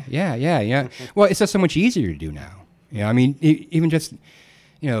 Right. Yeah. Well, it's just so much easier to do now. I mean, even just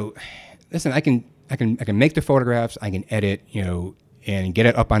listen. I can make the photographs. I can edit. And get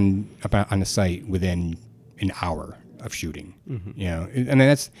it up on the site within an hour of shooting. And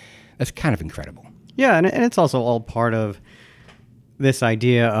that's kind of incredible. Yeah, and it's also all part of this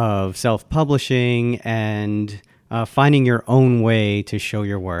idea of self-publishing and finding your own way to show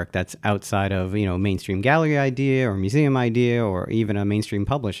your work that's outside of mainstream gallery idea or museum idea or even a mainstream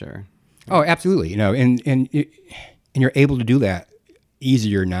publisher. Oh, absolutely. And you're able to do that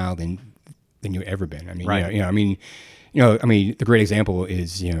easier now than you've ever been. I mean, right. The great example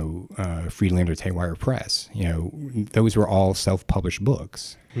is, Friedlander's Haywire Press. Those were all self-published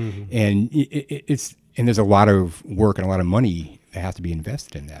books, and and there's a lot of work and a lot of money that has to be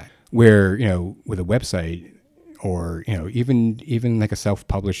invested in that. Where with a website or even like a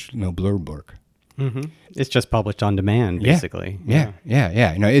self-published blurb book, It's just published on demand, basically. Yeah.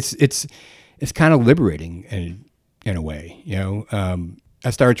 You know, it's kind of liberating in a way. You know, I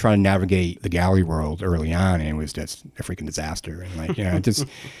started trying to navigate the gallery world early on, and it was just a freaking disaster. And like, you know,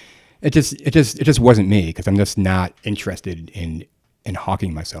 it just wasn't me, because I'm just not interested in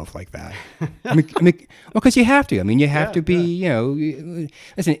hawking myself like that. I mean, well, because you have to. I mean, you have to be. You know,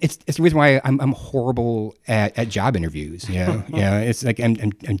 listen. It's the reason why I'm horrible at job interviews. You know, it's like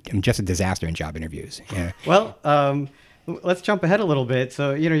I'm just a disaster in job interviews. Yeah. Well, let's jump ahead a little bit.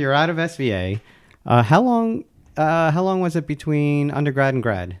 So, you know, you're out of SVA. How long was it between undergrad and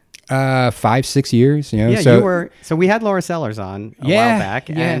grad? 5-6 years. You know. Yeah, so, you were. So we had Laura Sellers on a while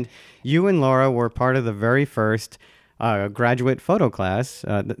back, and you and Laura were part of the very first graduate photo class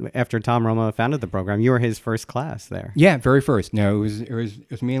after Tom Roma founded the program. You were his first class there. Yeah, very first. No, it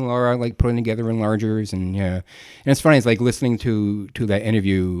was me and Laura, like, putting together enlargers, and and it's funny. It's like listening to that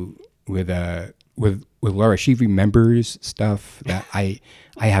interview with Laura. She remembers stuff that I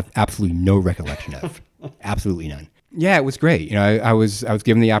have absolutely no recollection of. Absolutely none. Yeah, it was great. You know, I was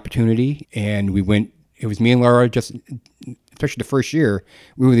given the opportunity, and we went. It was me and Laura. Just especially the first year,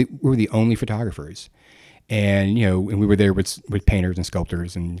 we were the only photographers. And, you know, and we were there with painters and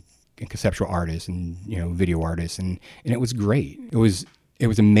sculptors and conceptual artists and, you know, video artists. And it was great. It was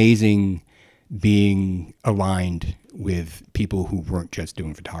amazing being aligned with people who weren't just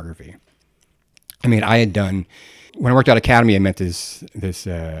doing photography. I mean, I had done, when I worked at Academy, I met this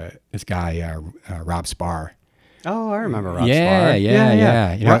guy, Rob Spar. Oh, I remember Rob Spar.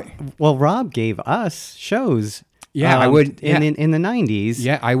 Yeah. You know, well, Rob gave us shows. Yeah, I would. In the 90s.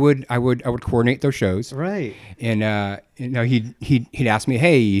 Yeah, I would coordinate those shows. Right. And you know, he'd ask me,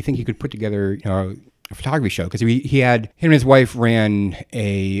 hey, you think you could put together, you know, a photography show? Because him and his wife ran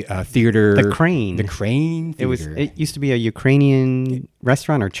a theater. The Crane. The Crane Theater. It used to be a Ukrainian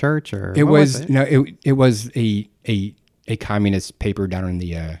restaurant or church, or it was a communist paper down in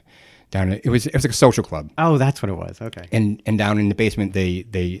the it was like a social club. Oh, that's what it was. Okay. And down in the basement,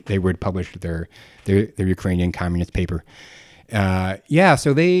 they would publish their Ukrainian communist paper.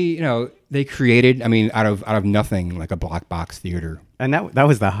 So they created, I mean, out of nothing, like a black box theater. And that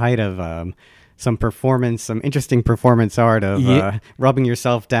was the height of some interesting performance art of rubbing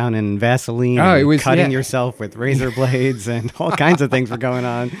yourself down in Vaseline, cutting yourself with razor blades, and all kinds of things were going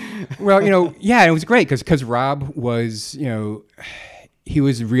on. Well, you know, yeah, it was great because Rob was, you know, he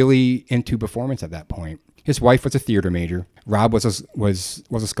was really into performance at that point. His wife was a theater major. Rob was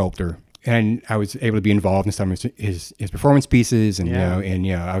a sculptor, and I was able to be involved in some of his performance pieces, and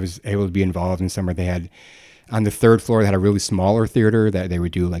I was able to be involved in some where they had on the third floor. They had a really smaller theater that they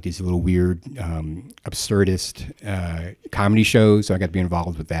would do like these little weird, absurdist comedy shows. So I got to be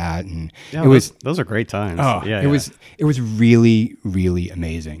involved with that, and those are great times. Oh, yeah, it was really, really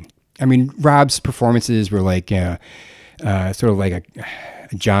amazing. I mean, Rob's performances were like. Sort of like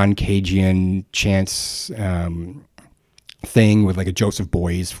a John Cagean chance thing with like a Joseph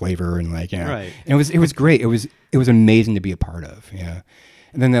Boys flavor, and like, right. And it was great. It was amazing to be a part of. Yeah.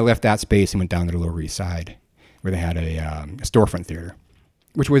 And then they left that space and went down to the Lower East Side, where they had a storefront theater,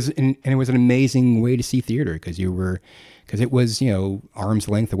 which was and it was an amazing way to see theater because it was, you know, arm's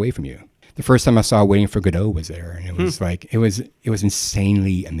length away from you. The first time I saw Waiting for Godot was there, and it was like it was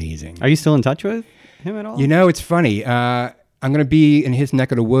insanely amazing. Are you still in touch with him at all? You know, it's funny. I'm going to be in his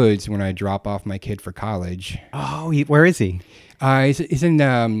neck of the woods when I drop off my kid for college. Oh, where is he? He's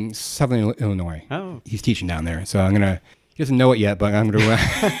in Southern Illinois. Oh. He's teaching down there. So he doesn't know it yet, but I'm going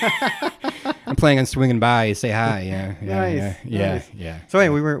to, I'm planning on swinging by, say hi. Yeah. So wait,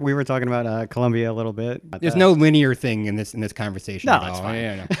 we were talking about Columbia a little bit. There's no linear thing in this conversation. No, at all. it's fine.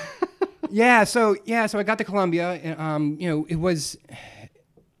 Yeah, no. So I got to Columbia, and you know, it was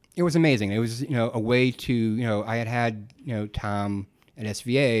amazing. It was, you know, a way to, you know, I had, you know, Tom at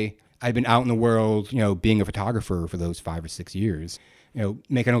SVA. I'd been out in the world, you know, being a photographer for those 5 or 6 years, you know,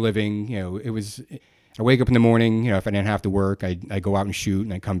 making a living. You know, I wake up in the morning, you know, if I didn't have to work, I go out and shoot,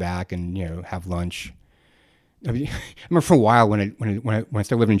 and I come back and, you know, have lunch. I remember for a while when I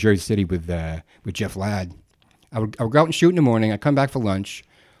started living in Jersey City with Jeff Ladd, I would go out and shoot in the morning. I'd come back for lunch,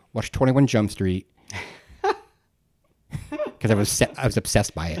 watch 21 Jump Street, because I was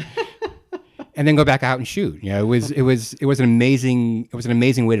obsessed by it, and then go back out and shoot. You know, it was an amazing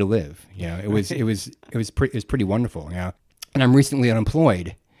way to live. You know, it was pretty wonderful. You know, and I'm recently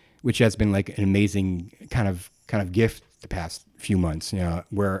unemployed, which has been like an amazing kind of gift the past few months. You know,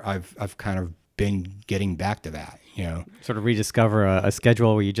 where I've kind of been getting back to that. You know, sort of rediscover a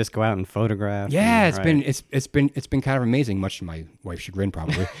schedule where you just go out and photograph. Yeah, it's been kind of amazing, much to my wife's chagrin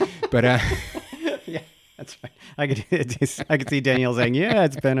probably, but. Yeah, That's right. I could see Danielle saying, "Yeah,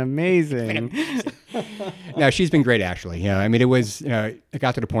 it's been amazing." No, she's been great actually. Yeah, I mean, it was it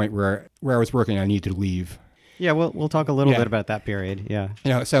got to the point where I was working, I needed to leave. Yeah, we'll talk a little bit about that period. Yeah.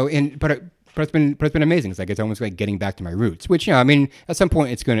 But it's been amazing. It's like it's almost like getting back to my roots, which I mean, at some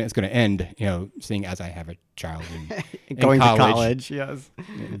point it's gonna end. Seeing as I have a child in going to college, yes,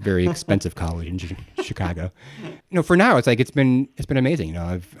 very expensive college in Chicago. For now it's like it's been amazing.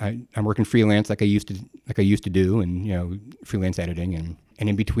 I'm working freelance like I used to do, and freelance editing, and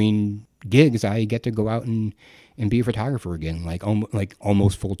in between gigs I get to go out and be a photographer again, like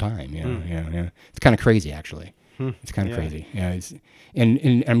almost full time. Yeah. It's kind of crazy actually. It's kind of crazy. Yeah.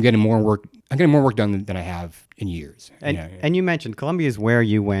 And I'm getting more work. I'm getting more work done than I have in years. And you mentioned Columbia is where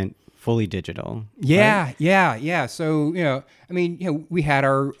you went fully digital. Yeah, right? yeah. So I mean, we had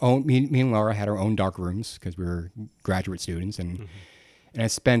our own. Me and Laura had our own dark rooms because we were graduate students, and I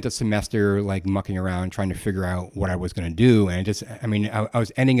spent a semester like mucking around trying to figure out what I was going to do, and I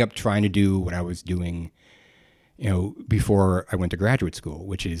was ending up trying to do what I was doing, before I went to graduate school,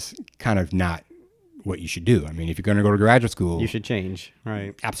 which is kind of not what you should do. I mean, if you're going to go to graduate school, you should change,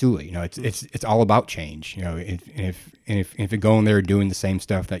 right? Absolutely. It's all about change. If you're going there doing the same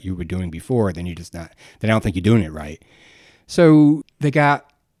stuff that you were doing before, then then I don't think you're doing it right. So they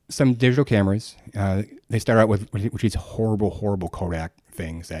got some digital cameras. They started out with these horrible Kodak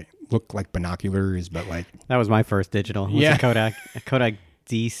things that look like binoculars, but like that was my first digital. It was a Kodak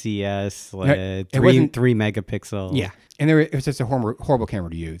DCS, it wasn't 3 megapixel. Yeah, and it was just a horrible camera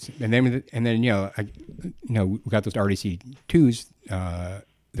to use. And then we got those RDC2s, the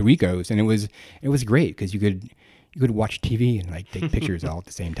Ricos, and it was great because you could watch TV and like take pictures all at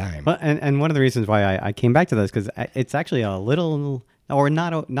the same time. Well, and one of the reasons why I came back to this because it's actually a little or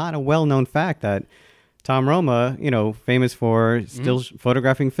not a well known fact that Tom Roma, famous for still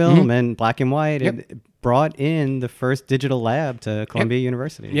photographing film and black and white, and brought in the first digital lab to Columbia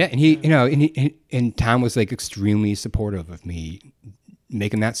University. Yeah, and he Tom was like extremely supportive of me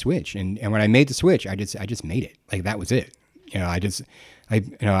making that switch. And when I made the switch, I just made it. Like that was it. I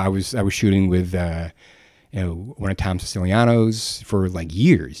was shooting with one of Tom Siciliano's for like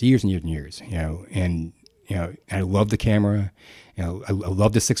years and years. And I loved the camera. I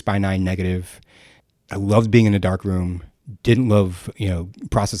loved the 6x9 negative. I loved being in a dark room. Didn't love,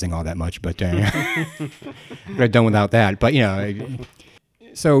 processing all that much, but could have done without that. But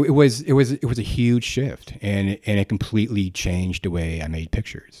so it was a huge shift, and it completely changed the way I made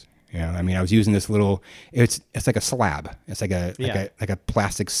pictures. I was using this little. It's like a slab. It's like a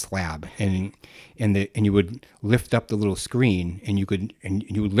plastic slab, and you would lift up the little screen, and you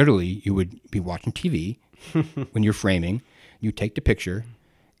would be watching TV when you're framing. You take the picture.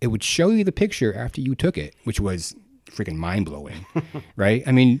 It would show you the picture after you took it, which was freaking mind-blowing, right?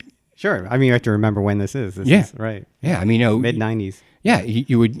 I mean... Sure. I mean, you have to remember when this is. This is right. Yeah, I mean, mid-90s. Yeah,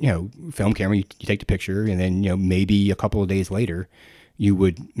 you would, film camera, you take the picture, and then, maybe a couple of days later, you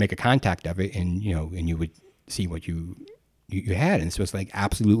would make a contact of it, and, and you would see what you had. And so it's like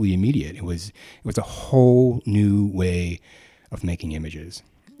absolutely immediate. It was a whole new way of making images.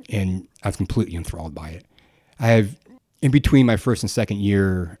 And I was completely enthralled by it. In between my first and second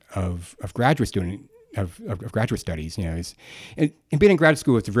year of graduate studies, and being in graduate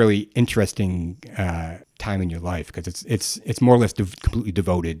school, it's a really interesting time in your life because it's more or less completely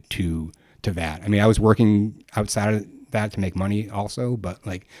devoted to that. I mean, I was working outside of that to make money also, but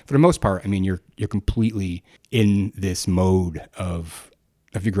like for the most part, I mean, you're completely in this mode of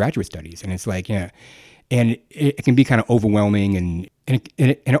your graduate studies, and it's like and it can be kind of overwhelming, and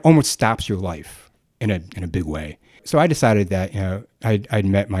it almost stops your life in a big way. So I decided that I'd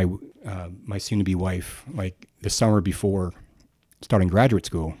met my soon-to-be wife like the summer before starting graduate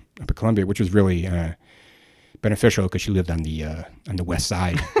school up at Columbia, which was really beneficial because she lived on the west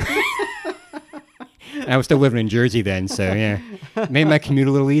side. And I was still living in Jersey then, so made my commute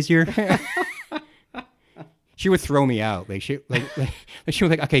a little easier. She would throw me out. Like she was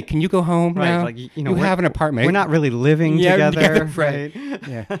like, okay, can you go home now? Like, you have an apartment. We're not really living together. Right.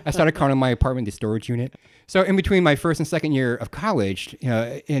 Yeah. I started calling my apartment the storage unit. So in between my first and second year of college,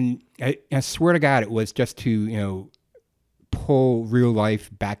 and I swear to God, it was just to, pull real life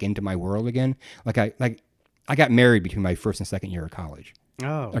back into my world again. I got married between my first and second year of college.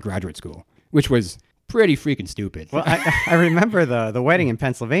 Oh. At graduate school, which was pretty freaking stupid. Well, I remember the wedding in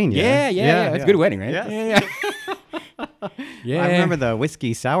Pennsylvania. Yeah. It's a good wedding, right? Yes. Yeah. I remember the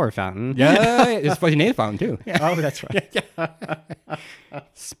whiskey sour fountain. Yeah, it's Fuzzy Native fountain too. Oh, that's right.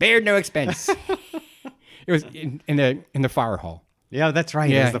 Spared no expense. It was in the fire hall. Yeah, that's right.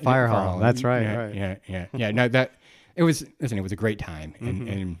 Yeah, it was the fire hall. That's right. Yeah. No, it was a great time,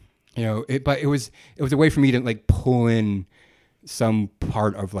 and But it was a way for me to like pull in some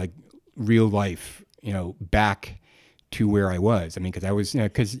part of like real life, back to where I was. I mean, because I was,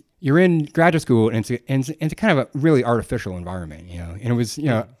 because you're in graduate school and it's kind of a really artificial environment, and it was,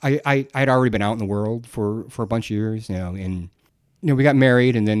 I'd already been out in the world for a bunch of years, and we got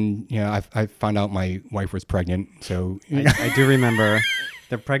married, and then I found out my wife was pregnant. So I do remember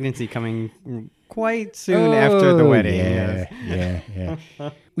the pregnancy coming quite soon after the wedding. Yeah.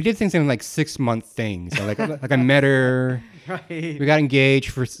 We did things in like 6-month things. So like I met her. Right. We got engaged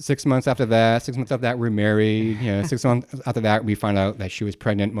for 6 months after that. 6 months after that, we were married. 6 months after that, we found out that she was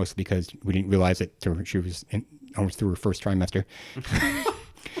pregnant, mostly because we didn't realize it till she was almost through her first trimester.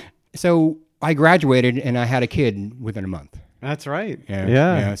 So I graduated and I had a kid within a month. That's right.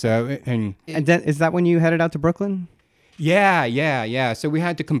 Yeah. So and then, is that when you headed out to Brooklyn? Yeah. So we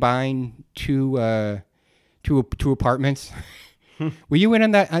had to combine two apartments. Were you in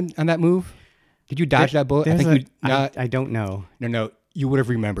on that move? Did you dodge that bullet? I don't know. No, you would have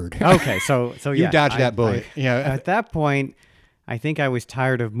remembered. Okay, so you dodged that bullet. At that point, I think I was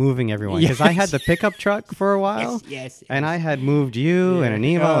tired of moving everyone because I had the pickup truck for a while. Yes. And I had moved you and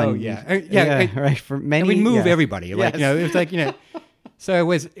Anil right, for many. And we'd move everybody. Like, yes. It was like, so it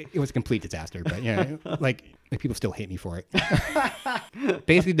was a complete disaster. But like people still hate me for it.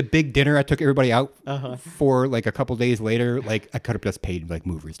 Basically, the big dinner I took everybody out for like a couple days later, like I could have just paid like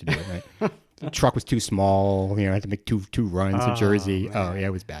movers to do it. Right. The truck was too small. I had to make two runs to Jersey. Man. Oh yeah,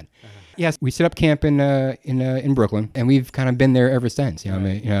 it was bad. Yes, we set up camp in Brooklyn, and we've kind of been there ever since.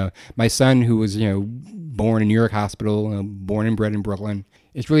 My son, who was born in New York Hospital, born and bred in Brooklyn,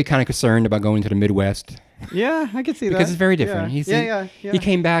 is really kind of concerned about going to the Midwest. Yeah, I can see that because it's very different. Yeah. He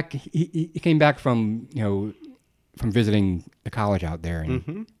came back. He came back from from visiting the college out there,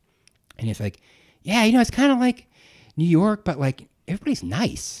 and he's like, it's kind of like New York, but like everybody's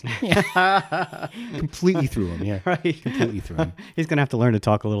nice. Completely threw him. Yeah, right. Completely threw him. He's gonna have to learn to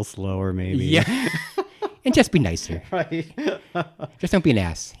talk a little slower, maybe. Yeah, and just be nicer. Right. Just don't be an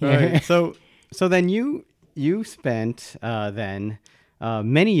ass. Right. So then you spent then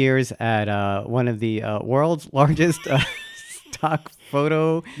many years at one of the world's largest stock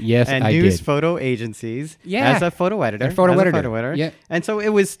photo and news photo agencies as a photo editor. Yeah. And so it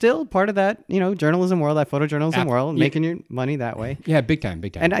was still part of that, journalism world, that photojournalism world, making your money that way. Yeah, big time.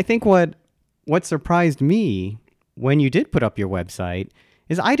 And I think what surprised me when you did put up your website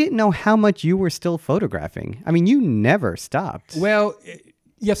is I didn't know how much you were still photographing. I mean, you never stopped. Well,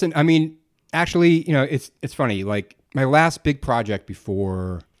 yes, and I mean, actually, it's funny. Like my last big project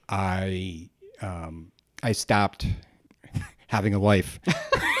before I stopped having a life.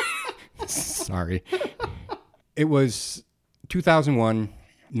 Sorry. It was 2001.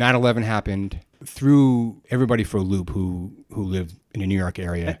 9/11 happened. Threw everybody for a loop who lived in the New York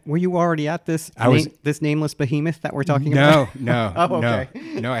area. Were you already at this nameless behemoth that we're talking about? No. Oh, okay.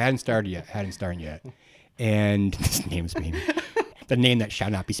 No, I hadn't started yet. And this nameless behemoth. The name that shall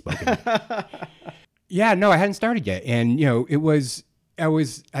not be spoken. Yeah, no, I hadn't started yet. And,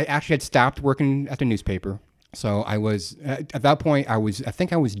 I actually had stopped working at the newspaper. So I was, at that point, I was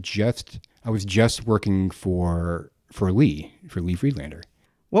just working for Lee Friedlander.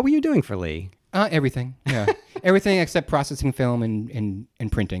 What were you doing for Lee? Everything. Yeah. Everything except processing film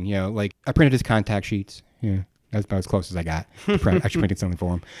and printing. Like I printed his contact sheets. Yeah. That's about as close as I got. I printed something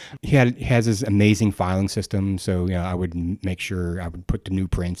for him. He has this amazing filing system. So, I would make sure I would put the new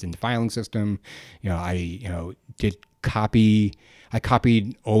prints in the filing system. I copied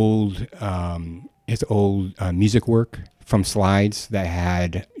his old music work from slides that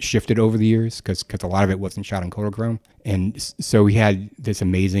had shifted over the years because a lot of it wasn't shot in Kodachrome. And so he had this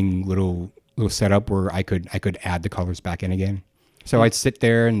amazing little setup where I could add the colors back in again. So I'd sit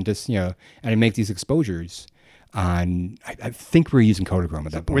there and just, and I'd make these exposures on, I think we were using Kodachrome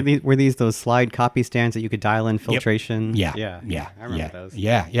at that point. Were these those slide copy stands that you could dial in filtration? Yep. Yeah. I remember those.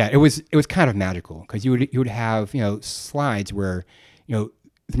 Yeah. It was kind of magical because you would have, slides where, the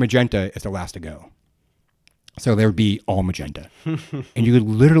magenta is the last to go. So there would be all magenta. And you could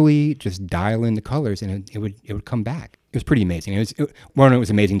literally just dial in the colors and it would come back. It was pretty amazing. It was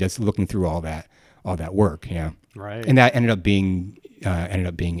amazing just looking through all that work, Right. And that ended up being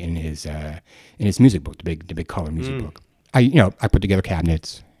in his music book, the big color music book. I put together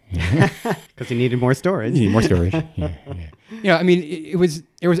cabinets. Because you needed more storage. You need more storage. Yeah. I mean, it was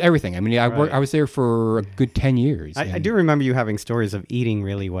everything. I mean, I was there for a good 10 years. I do remember you having stories of eating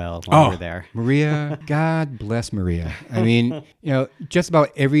really well while you were there. Maria, God bless Maria. I mean, just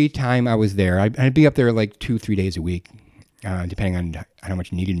about every time I was there, I'd be up there like 2-3 days a week, depending on how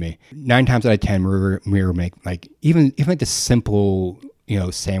much you needed me. 9 times out of 10, Maria would make like even like the simple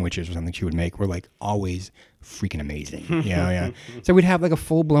sandwiches or something she would make were like always freaking amazing. Yeah. So we'd have like a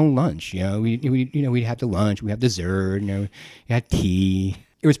full blown lunch. We'd have the lunch, we'd have dessert. We had tea.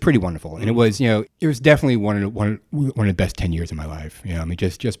 It was pretty wonderful, and it was definitely one of the best 10 years of my life.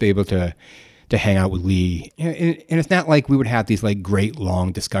 Just be able to hang out with Lee, and it's not like we would have these like great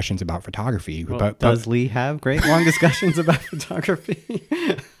long discussions about photography. Well, does Lee have great long discussions about photography?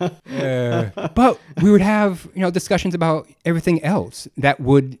 But we would have discussions about everything else that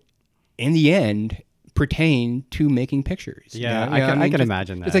would, in the end, pertain to making pictures. Yeah, I can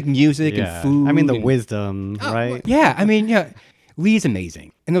imagine that. It's like music and food. I mean, the wisdom, right? Yeah, I mean, Lee's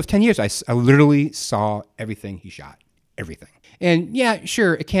amazing. In those 10 years, I literally saw everything he shot, everything. And yeah,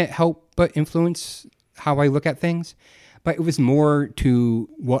 sure, it can't help but influence how I look at things, but it was more to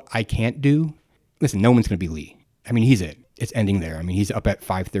what I can't do. Listen, no one's going to be Lee. I mean, he's it. It's ending there. I mean, he's up at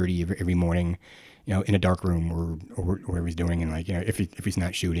 5:30 every morning, in a dark room or whatever he's doing, and if he's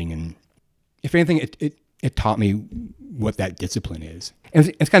not shooting. And if anything, it taught me what that discipline is. And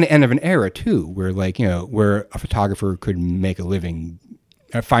it's kind of the end of an era too, where where a photographer could make a living,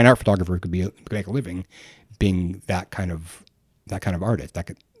 a fine art photographer could make a living, being that kind of artist, that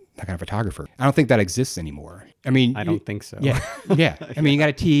kind of photographer. I don't think that exists anymore. I mean, I don't think so. Yeah. I mean, you got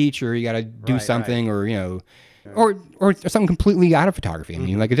to teach, or you got to do something, right. or something completely out of photography. I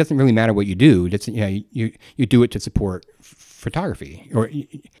mean, like, it doesn't really matter what you do. It's, you do it to support photography,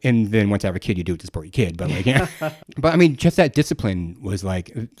 and then once you have a kid, you do it to support your kid. But but I mean, just that discipline was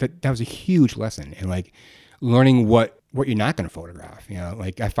like that was a huge lesson, and like learning what you're not going to photograph.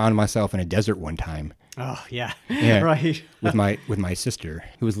 Like I found myself in a desert one time. Oh yeah, right. with my sister,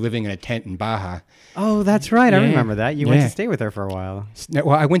 who was living in a tent in Baja. Oh, that's right. I remember that. You went to stay with her for a while.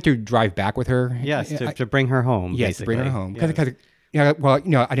 Well, I went to drive back with her. Yes, to bring her home. Yes, basically. to bring her home. Because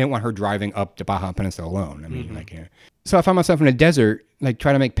I didn't want her driving up the Baja Peninsula alone. I mean, so I found myself in a desert, like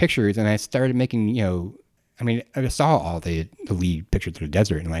trying to make pictures, and I started making, I mean, I saw all the lead pictures of the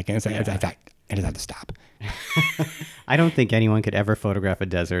desert, and I just had to stop. I don't think anyone could ever photograph a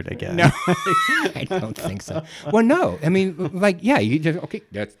desert again. No, I don't think so. Well, no. I mean, you just, okay,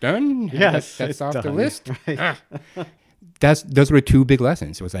 that's done. Yes, that's off done. the list. Right. Those were two big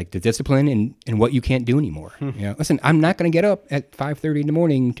lessons. It was like the discipline and what you can't do anymore. Listen, I'm not going to get up at 5:30 in the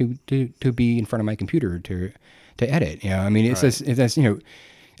morning to be in front of my computer to edit. I mean, it's just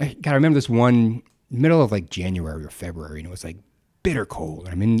I gotta remember this one middle of like January or February, and it was like bitter cold.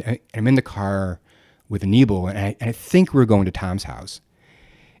 I'm in the car with Anibal, and I think we were going to Tom's house,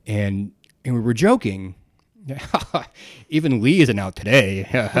 and we were joking. Even Lee isn't out today.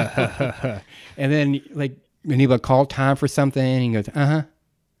 And then like Anibal called Tom for something, and he goes,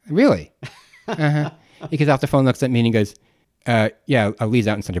 really? He gets off the phone, looks at me, and he goes, yeah, Lee's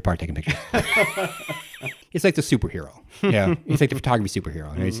out in Central Park taking pictures. He's like the superhero. Yeah, he's like the photography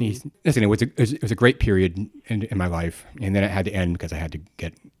superhero. And listen, it was a great period in my life, and then it had to end because I had to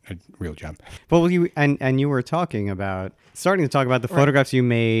get a real job. Well, you were starting to talk about the photographs you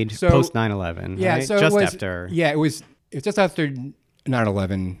made post 9/11. Yeah, right? so after. Yeah, it was just after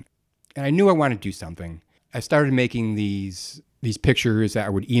 9/11, and I knew I wanted to do something. I started making these pictures that I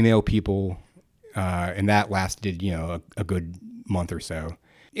would email people, and that lasted a good month or so.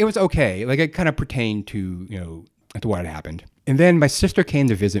 It was okay. Like, it kind of pertained to to what had happened. And then my sister came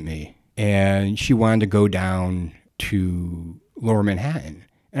to visit me, and she wanted to go down to Lower Manhattan,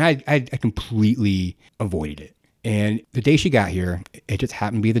 and I completely avoided it. And the day she got here, it just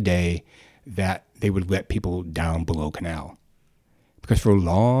happened to be the day that they would let people down below Canal. Because for a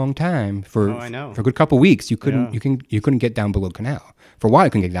long time, for a good couple of weeks, you couldn't get down below Canal. For a while,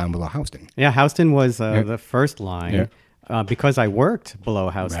 you couldn't get down below Houston. Yeah, Houston was the first line. Yeah. Because I worked below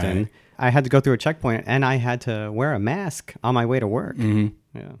Houston, right. I had to go through a checkpoint, and I had to wear a mask on my way to work.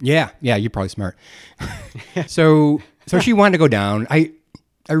 Mm-hmm. Yeah, you're probably smart. So she wanted to go down. I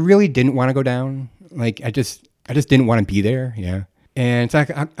really didn't want to go down. Like, I just didn't want to be there. Yeah, and it's like,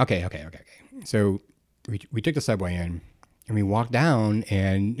 okay. So we took the subway in, and we walked down,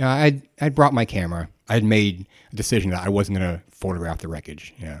 and I'd brought my camera. I'd made a decision that I wasn't going to photograph the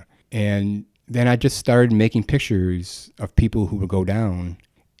wreckage. Yeah, and then I just started making pictures of people who would go down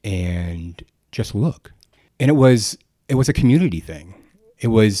and just look. And it was a community thing. It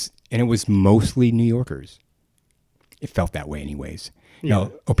was mostly New Yorkers. It felt that way anyways. Yeah.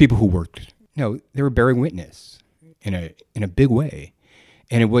 Or people who worked, they were bearing witness in a big way.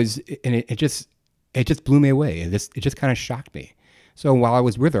 And it just blew me away. It just kind of shocked me. So while I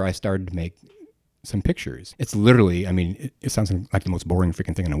was with her, I started to make some pictures. It's literally, I mean, it sounds like the most boring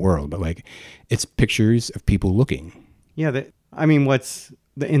freaking thing in the world, but like, it's pictures of people looking. Yeah, what's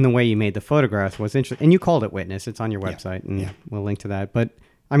in the way you made the photographs was interesting. And you called it Witness. It's on your website, and we'll link to that. But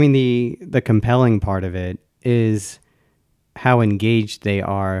I mean, the compelling part of it is how engaged they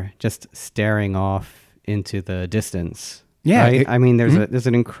are, just staring off into the distance. Yeah, right? I mean, there's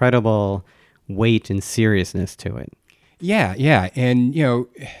an incredible weight and seriousness to it. Yeah, and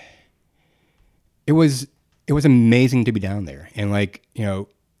it was amazing to be down there, and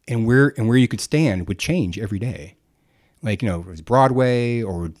and where you could stand would change every day. Like, it was Broadway,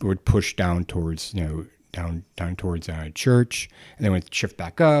 or would push down towards down towards church, and then would shift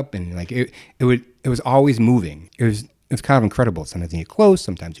back up, and it was always moving. It was kind of incredible. Sometimes you get close,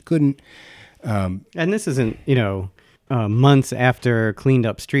 sometimes you couldn't. And this isn't months after cleaned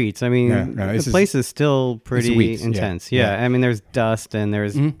up streets. I mean, the place is still pretty intense. Yeah. I mean, there's dust and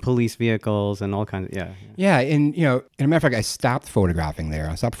there's police vehicles and all kinds of, Yeah, and, and a matter of fact, I stopped photographing there.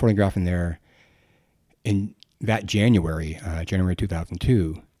 I stopped photographing there in that January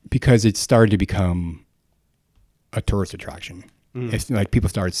 2002, because it started to become a tourist attraction. It's like people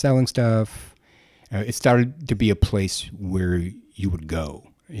started selling stuff. It started to be a place where you would go,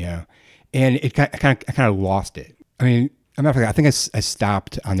 and it kind of lost it. I mean, a matter of fact, I think I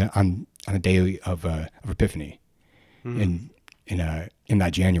stopped on the day of Epiphany, in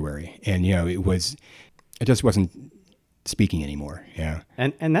that January, and it just wasn't speaking anymore. Yeah,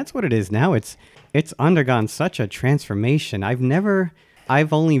 and that's what it is now. It's undergone such a transformation.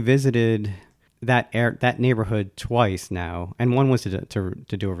 I've only visited that neighborhood twice now, and one was to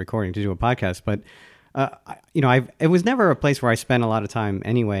do a recording, to do a podcast, but. It was never a place where I spent a lot of time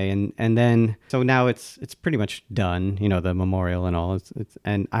anyway, and then so now it's pretty much done. The memorial and all.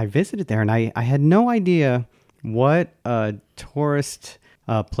 And I visited there, and I had no idea what a tourist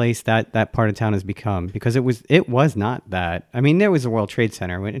place that part of town has become, because it was not that. I mean, there was a World Trade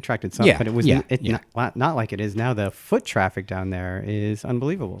Center, it attracted some, but it was not like it is now. The foot traffic down there is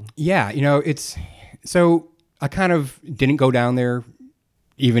unbelievable. Yeah, it's so I kind of didn't go down there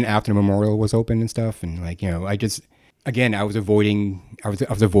even after the memorial was open and stuff, and I just, again, I was avoiding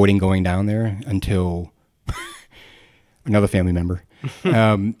going down there until another family member,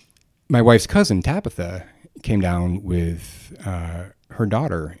 my wife's cousin Tabitha, came down with her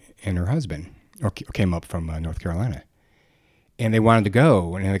daughter and her husband, or came up from North Carolina, and they wanted to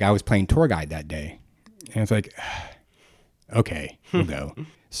go, and I was playing tour guide that day, and it's like, okay, we'll go.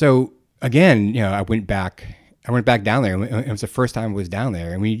 So again, I went back down there. It was the first time I was down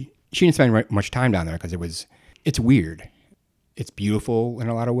there, and she didn't spend much time down there because it's weird. It's beautiful in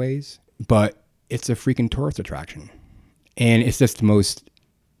a lot of ways, but it's a freaking tourist attraction, and it's just the most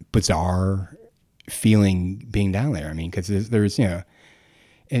bizarre feeling being down there. I mean, because there's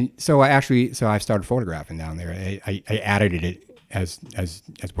and so I started photographing down there. I added it as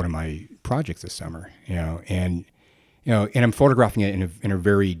one of my projects this summer, and I'm photographing it in a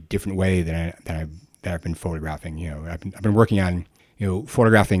very different way than I've been photographing. I've been working on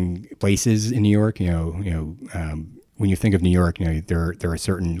photographing places in New York. When you think of New York, there are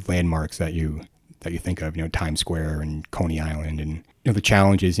certain landmarks that you think of. Times Square and Coney Island, and the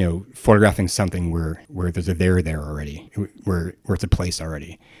challenge is photographing something where there's a there already, where it's a place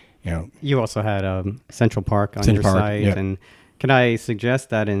already. You also had Central Park on your site, and can I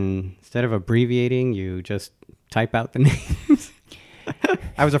suggest that instead of abbreviating, you just type out the names?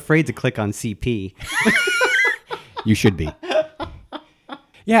 I was afraid to click on CP. You should be.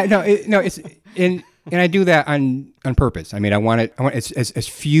 Yeah, it's and I do that on purpose. I mean, I want as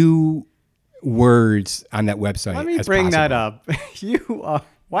few words on that website. Let me bring possible. that up.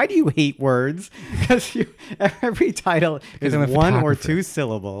 Why do you hate words? Because every title is one or two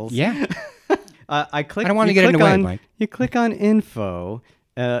syllables. Yeah. I don't want to get in the way, Mike. You click on info.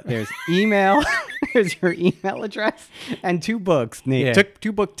 There's email. There's your email address and two books.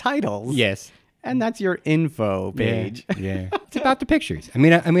 Two book titles. Yes. And that's your info page. Yeah. It's about the pictures. I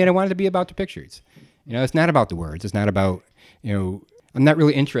mean, I wanted to be about the pictures. It's not about the words. It's not about, I'm not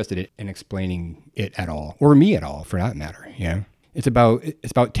really interested in explaining it at all, or me at all, for that matter. It's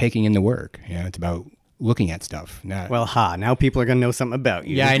about taking in the work. It's about looking at stuff. Now people are going to know something about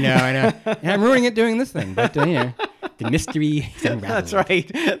you. Yeah, I know. And I'm ruining it doing this thing, but the mystery is unraveled. That's right.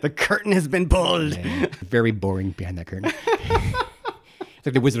 The curtain has been pulled. Yeah. Very boring behind that curtain. It's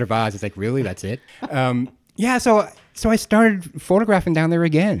like the Wizard of Oz. It's like, really? That's it? So I started photographing down there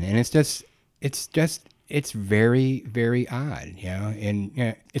again, and it's very, very odd,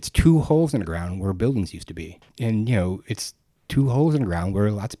 and it's two holes in the ground where buildings used to be, and it's two holes in the ground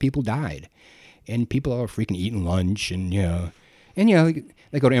where lots of people died, and people are freaking eating lunch, and And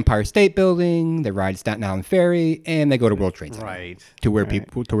they go to Empire State Building, they ride Staten Island Ferry, and they go to World Trade Center. Right. To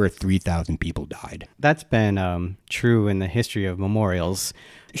where 3,000 people died. That's been true in the history of memorials.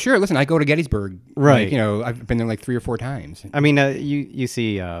 Sure, listen, I go to Gettysburg. Right. I've been there like 3 or 4 times. I mean, you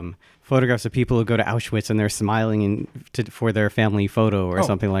see photographs of people who go to Auschwitz and they're smiling for their family photo or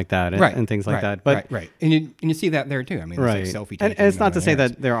something like that, and things like that. But right. And you see that there too. I mean, right. There's like selfie and taking. it's not to say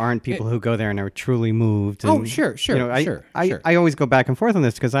that there aren't people who go there and are truly moved. And, sure. I always go back and forth on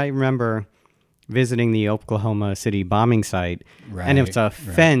this because I remember visiting the Oklahoma City bombing site, and it was a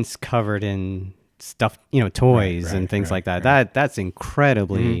fence covered in stuff, toys and things like that. That's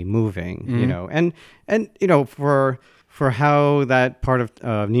incredibly moving, and for how that part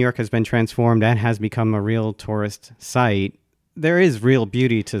of New York has been transformed and has become a real tourist site, there is real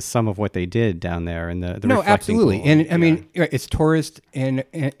beauty to some of what they did down there in the no, reflecting absolutely, pool. and I mean it's tourist and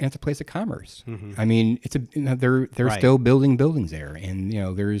it's a place of commerce. I mean they're still building buildings there, and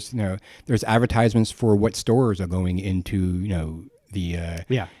there's advertisements for what stores are going into the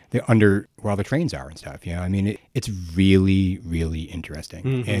under where all the trains are and stuff. I mean it's really, really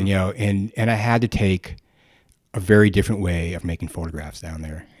interesting, and I had to take a very different way of making photographs down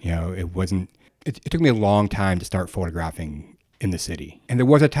there. It took me a long time to start photographing in the city. And there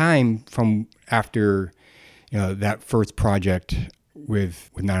was a time from after, that first project with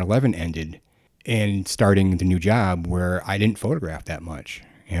 9/11 ended and starting the new job where I didn't photograph that much.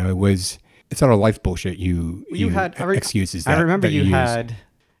 It's all a life bullshit you had excuses. I remember that you use. had,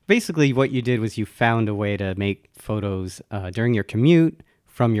 basically what you did was you found a way to make photos during your commute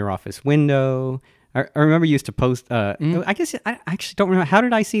from your office window. I remember you used to post. I guess I actually don't remember. How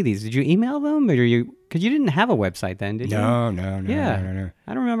did I see these? Did you email them, or because you didn't have a website then, did you? No. Yeah.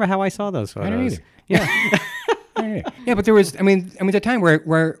 I don't remember how I saw those photos. I don't either. Yeah. Yeah, but there was. I mean, a time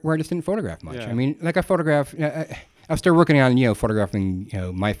where I just didn't photograph much. Yeah. I mean, like I photographed. I was still working on photographing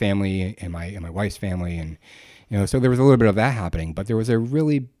my family and my wife's family, and so there was a little bit of that happening. But there was a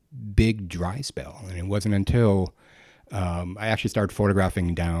really big dry spell, and it wasn't until I actually started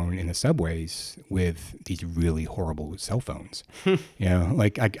photographing down in the subways with these really horrible cell phones.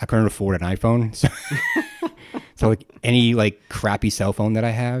 Like I couldn't afford an iPhone, so like any like crappy cell phone that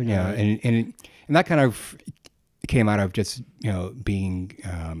I have, and that kind of came out of just being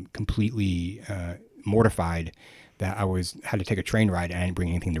completely mortified that I had to take a train ride and I didn't bring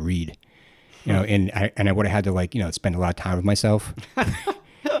anything to read, and I would have had to spend a lot of time with myself.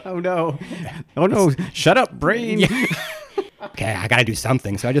 Oh no! Shut up, brain. Yeah. Okay, I got to do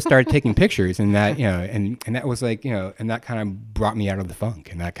something. So I just started taking pictures, and that and that was like and that kind of brought me out of the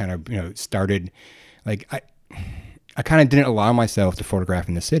funk, and that kind of started like I kind of didn't allow myself to photograph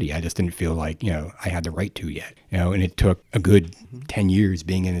in the city. I just didn't feel like I had the right to yet. And it took a good 10 years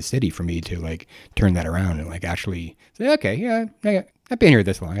being in the city for me to like turn that around and like actually say, okay, yeah. I've been here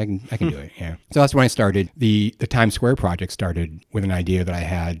this long. I can do it. Yeah. So that's when I started. The Times Square project started with an idea that I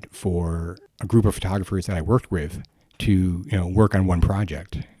had for a group of photographers that I worked with to work on one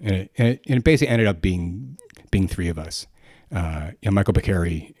project, and it basically ended up being 3 of us, Michael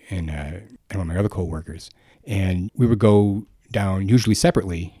Beccari and one of my other co-workers, and we would go down usually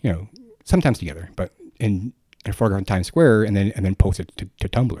separately, sometimes together, but in a photograph in Times Square, and then post it to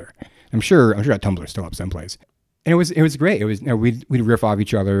Tumblr. I'm sure that Tumblr is still up someplace. And it was great. It was we'd riff off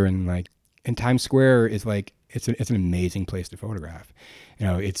each other, and Times Square is like it's an amazing place to photograph.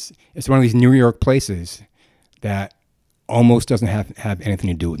 It's one of these New York places that almost doesn't have anything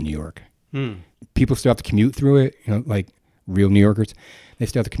to do with New York. People still have to commute through it. Like real New Yorkers, they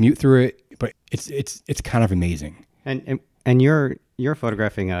still have to commute through it. But it's kind of amazing. And you're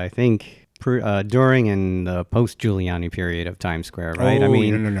photographing, I think, during and the post Giuliani period of Times Square, right? Oh, I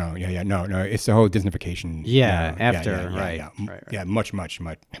mean, no. It's the whole Disneyfication. Yeah, after, right. Right. Yeah, much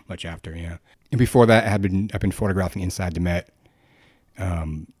after. Yeah, and before that, I've been photographing inside the Met,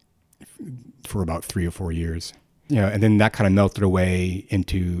 for about 3 or 4 years. And then that kind of melted away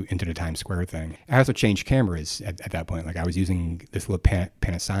into the Times Square thing. I also changed cameras at that point. Like I was using this little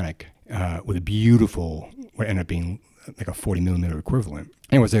Panasonic with a beautiful, what ended up being like a 40 millimeter equivalent.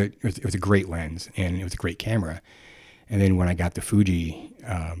 And it was a great lens, and it was a great camera. And then when I got the Fuji,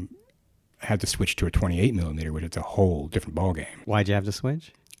 I had to switch to a 28 millimeter, which is a whole different ballgame. Why'd you have to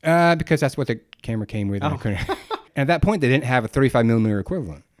switch? Because that's what the camera came with. And, and at that point, they didn't have a 35 millimeter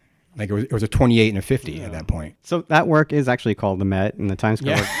equivalent. Like it was a 28 and a 50 at that point. So that work is actually called the Met, and the Times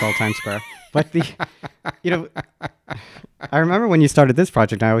Square work is called Times Square. But I remember when you started this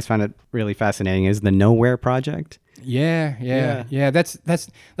project, I always found it really fascinating, is the Nowhere project. Yeah. That's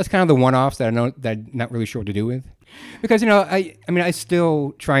kind of the one-offs that I know that I'm not really sure what to do with. Because I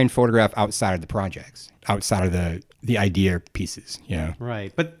still try and photograph outside of the projects, outside of the idea pieces.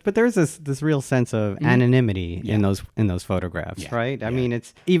 Right, but there's this real sense of anonymity in those photographs, right? I mean,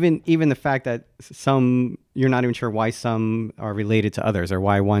 it's even the fact that some you're not even sure why some are related to others or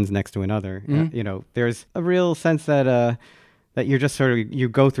why one's next to another. There's a real sense that you're just sort of you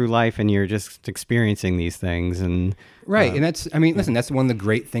go through life and you're just experiencing these things and right. And that's that's one of the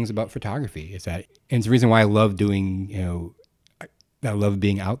great things about photography is that, and it's the reason why I love doing I love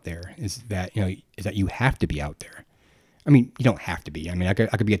being out there is that you have to be out there. I mean, you don't have to be. I mean, I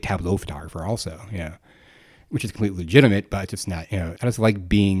could be a tableau photographer also, which is completely legitimate, but it's just not. I just like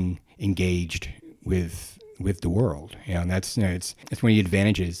being engaged with the world. And that's it's one of the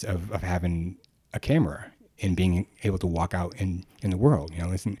advantages of having a camera and being able to walk out in the world.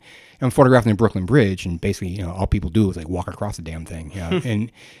 Listen, I'm photographing the Brooklyn Bridge, and basically, all people do is like walk across the damn thing.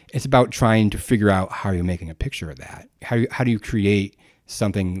 And it's about trying to figure out how you're making a picture of that. How do you create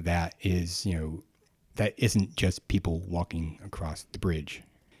something that is that isn't just people walking across the bridge.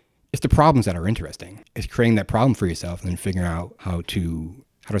 It's the problems that are interesting. It's creating that problem for yourself and then figuring out how to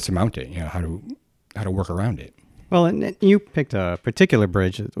surmount it, how to work around it. Well, and you picked a particular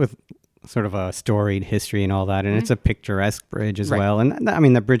bridge with sort of a storied history and all that, and it's a picturesque bridge as well. And I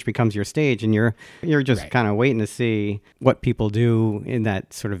mean, the bridge becomes your stage, and you're just kind of waiting to see what people do in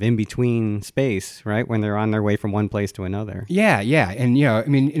that sort of in between space, right? When they're on their way from one place to another. Yeah, and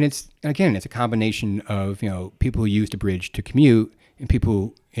and it's a combination of people who use the bridge to commute and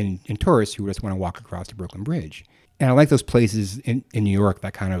people and tourists who just want to walk across the Brooklyn Bridge. And I like those places in New York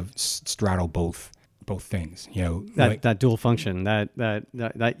that kind of straddle both things, that dual function,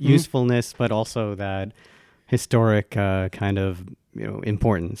 that usefulness, but also that historic kind of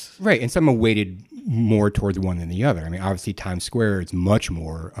importance. Right, and some are weighted more towards one than the other. I mean, obviously Times Square is much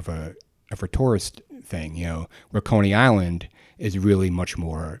more of a tourist thing, where Coney Island is really much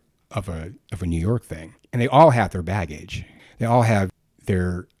more of a New York thing. And they all have their baggage. They all have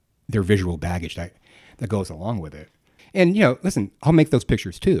their visual baggage that goes along with it. And, listen, I'll make those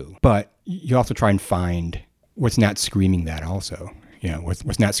pictures too, but you also try and find what's not screaming that also,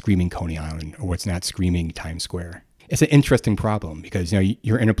 what's not screaming Coney Island or what's not screaming Times Square. It's an interesting problem because,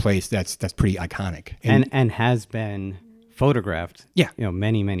 you're in a place that's pretty iconic. And has been photographed,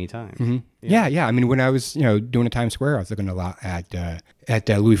 many, many times. Mm-hmm. Yeah. I mean, when I was, doing a Times Square, I was looking a lot at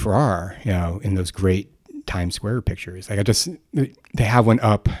Louis Farrar, in those great Times Square pictures. Like they have one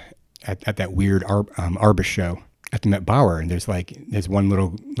up at that weird Arbus show at the Met Bauer, and there's one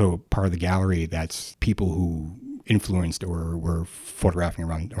little part of the gallery that's people who influenced or were photographing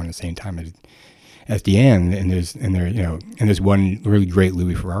around the same time as Deanne, and there's one really great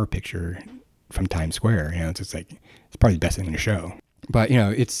Louis Farrar picture from Times Square. It's just like it's probably the best thing in the show. But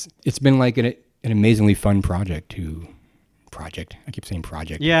it's been like an amazingly fun project. I keep saying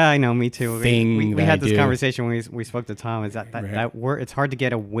project. Yeah, I know. Me too. We had this do. Conversation when we spoke to Tom. Is that word? It's hard to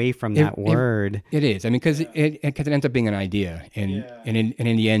get away from that word. It is. I mean, because it ends up being an idea, and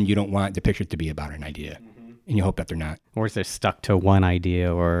in the end, you don't want the picture to be about an idea, and you hope that they're not. Or is they're stuck to one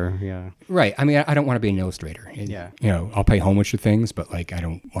idea, Right. I mean, I don't want to be an illustrator. I'll pay homage to things, but I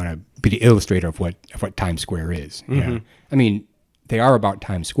don't want to be the illustrator of what Times Square is. I mean, they are about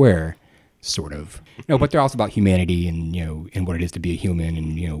Times Square. Sort of, but they're also about humanity and, and what it is to be a human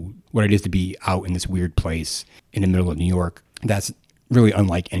and, what it is to be out in this weird place in the middle of New York. That's really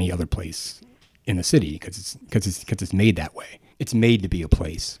unlike any other place in the city because it's made that way. It's made to be a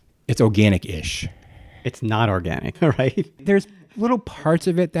place. It's organic-ish. It's not organic, right? There's little parts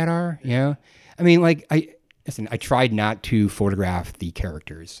of it that are, I mean, I tried not to photograph the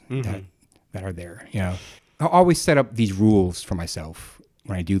characters that are there, I always set up these rules for myself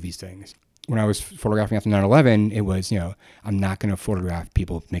when I do these things. When I was photographing after 9/11, it was, I'm not going to photograph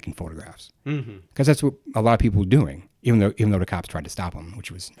people making photographs because that's what a lot of people were doing. Even though the cops tried to stop them,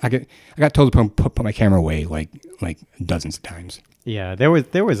 which was I got told to put my camera away like dozens of times. Yeah, there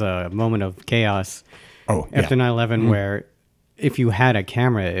was a moment of chaos after 9/11 where if you had a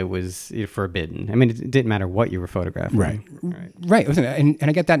camera, it was forbidden. I mean, it didn't matter what you were photographing. Right. Listen, and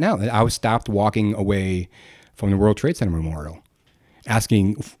I get that now. I was stopped walking away from the World Trade Center Memorial.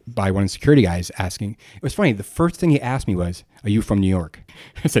 By one of the security guys asking. It was funny. The first thing he asked me was, "Are you from New York?"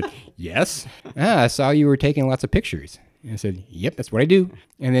 I said, "Yes." I saw you were taking lots of pictures. And I said, "Yep, that's what I do."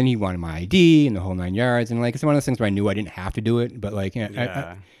 And then he wanted my ID and the whole 9 yards. And it's one of those things where I knew I didn't have to do it, but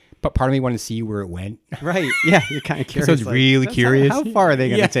but part of me wanted to see where it went. Right. Yeah. You're kind of curious. I was really curious. How far are they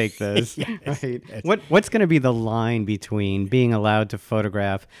going to take this? Yes. Right. What's going to be the line between being allowed to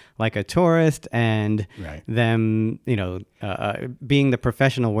photograph like a tourist and Right. them, being the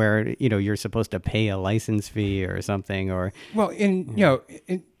professional where, you're supposed to pay a license fee or something, or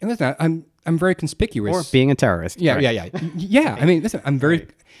listen, I'm very conspicuous. or being a terrorist. Yeah, Right. yeah. I mean, listen, I'm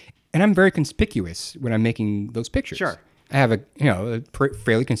very conspicuous when I'm making those pictures. Sure. I have a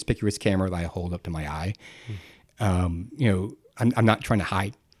fairly conspicuous camera that I hold up to my eye. I'm not trying to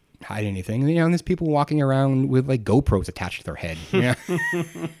hide anything. And there's people walking around with like GoPros attached to their head.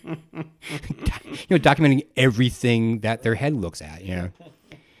 Documenting everything that their head looks at.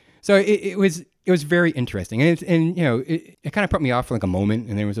 So it was very interesting, and it kind of put me off for like a moment,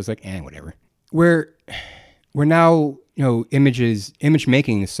 and then it was just like, whatever. We're now, image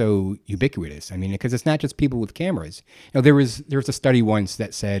making is so ubiquitous. I mean, because it's not just people with cameras. There was a study once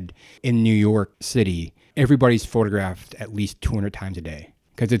that said in New York City, everybody's photographed at least 200 times a day.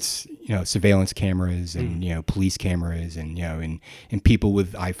 Because it's, surveillance cameras and, police cameras and, and people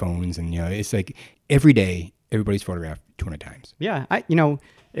with iPhones. And, it's like every day, everybody's photographed 200 times. Yeah.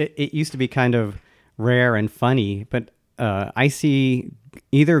 It used to be kind of rare and funny, but I see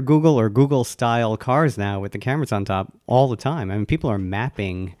either Google or Google style cars now with the cameras on top all the time. I mean, people are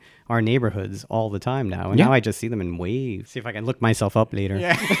mapping our neighborhoods all the time now. And now I just see them in waves. See if I can look myself up later.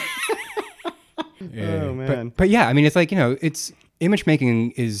 Yeah. Oh, man. But yeah, I mean, it's like, it's image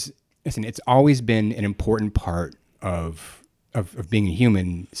making it's always been an important part of being a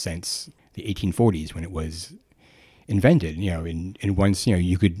human since the 1840s when it was invented, and once,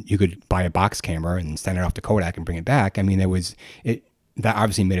 you could buy a box camera and send it off to Kodak and bring it back. I mean, that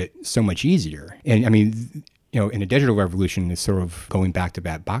obviously made it so much easier. And I mean, in the digital revolution, it's sort of going back to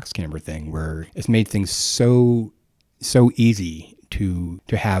that box camera thing where it's made things so easy to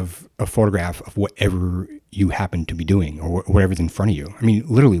have a photograph of whatever you happen to be doing or whatever's in front of you. I mean,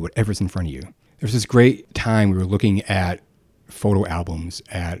 literally whatever's in front of you. There's this great time we were looking at photo albums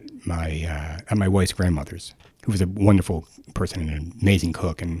at my wife's grandmother's, who was a wonderful person and an amazing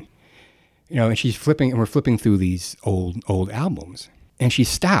cook. And, and she's flipping, and we're flipping through these old albums. And she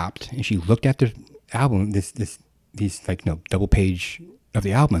stopped and she looked at the album, these double page of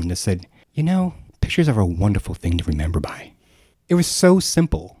the album, and just said, pictures are a wonderful thing to remember by. It was so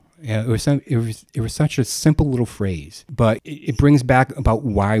simple. It was such a simple little phrase, but it brings back about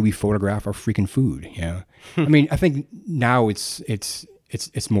why we photograph our freaking food. I mean, I think now it's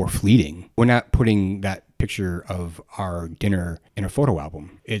more fleeting. We're not putting that picture of our dinner in a photo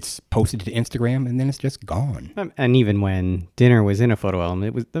album. It's posted to Instagram and then it's just gone. And even when dinner was in a photo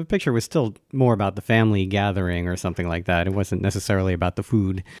album, the picture was still more about the family gathering or something like that. It wasn't necessarily about the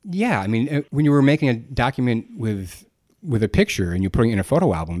food. Yeah, I mean, when you were making a document with a picture and you're putting it in a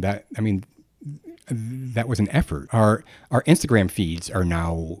photo album, that was an effort. Our Instagram feeds are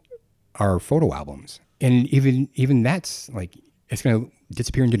now our photo albums, and even that's like, it's going to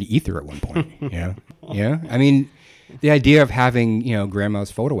disappear into the ether at one point. Yeah. I mean, the idea of having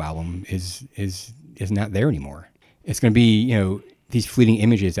grandma's photo album is not there anymore. It's going to be these fleeting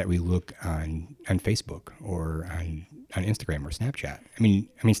images that we look on Facebook or on Instagram or Snapchat. I mean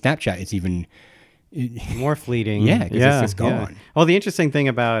Snapchat is even more fleeting. Yeah, because it's just gone. Yeah. Well, the interesting thing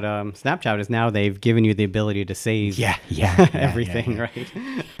about Snapchat is now they've given you the ability to save everything, right?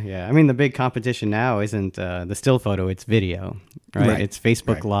 Yeah, I mean, the big competition now isn't the still photo, it's video, right? It's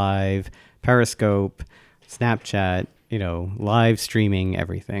Facebook Live, Periscope, Snapchat, live streaming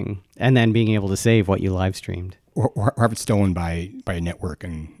everything, and then being able to save what you live streamed. Or have it stolen by a network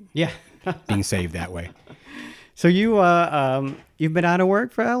and being saved that way. So you've been out of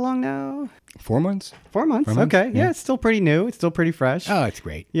work for how long now? 4 months. 4 months. Okay. Yeah, it's still pretty new. It's still pretty fresh. Oh, it's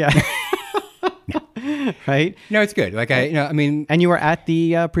great. Yeah. Right? No, it's good. Like And you were at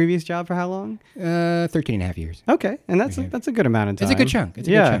the previous job for how long? 13 and a half years. Okay. And that's a good amount of time. It's a good chunk. It's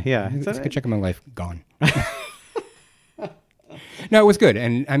a good chunk. Yeah. It's a good chunk of my life gone. No, it was good.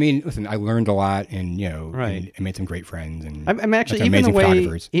 And I mean, listen, I learned a lot and, and I made some great friends and I'm actually,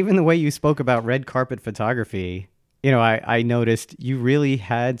 even the way you spoke about red carpet photography, I noticed you really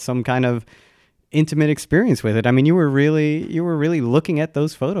had some kind of intimate experience with it. I mean, you were really looking at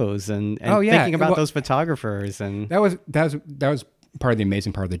those photos and thinking about those photographers, and that was part of the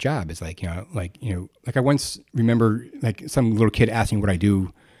amazing part of the job. Is like I once remember like some little kid asking what I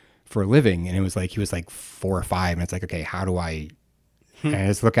do for a living, and it was like he was like 4 or 5, and it's like, okay, how do I? And I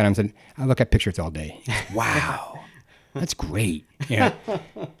just look at him and said, I look at pictures all day. Wow, that's great. Yeah.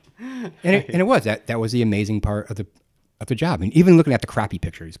 And it was that was the amazing part of the job, and even looking at the crappy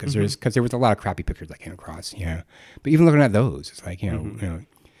pictures because there was a lot of crappy pictures I came across, but even looking at those, it's like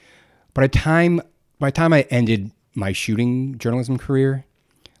by the time I ended my shooting journalism career,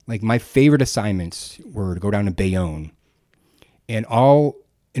 like my favorite assignments were to go down to Bayonne, and all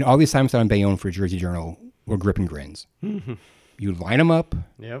the assignments down in Bayonne for Jersey Journal were grip and grins. You line them up,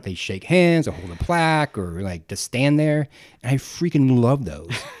 Yep. they shake hands or hold a plaque or like just stand there, and I freaking love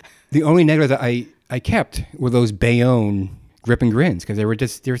those. The only negatives that I kept were those Bayonne grip and grins because there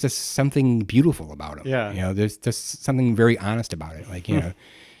was just something beautiful about them. Yeah. You know, there's just something very honest about it. Like, you know,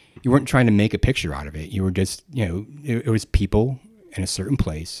 you weren't trying to make a picture out of it. You were just, you know, it was people in a certain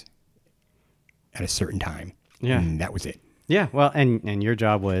place at a certain time. Yeah. And that was it. Yeah, well, and your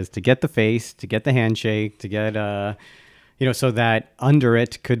job was to get the face, to get the handshake, to get so that under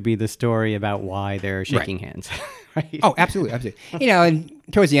it could be the story about why they're shaking hands. Right? Oh, absolutely, absolutely. You know, and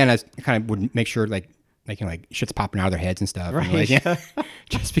towards the end, I kind of would make sure like shit's popping out of their heads and stuff. Right. And like, yeah,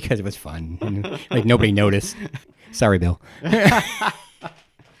 just because it was fun. And, like nobody noticed. Sorry, Bill.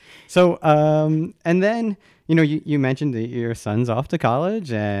 So, and then you mentioned that your son's off to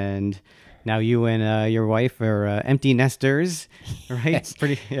college, and now you and your wife are empty nesters, right? Yes.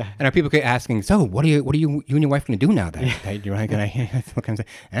 Pretty, yeah. And people keep asking, so what are you and your wife going to do now? That you're gonna I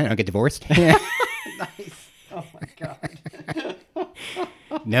don't know, get divorced? Nice. Oh my God.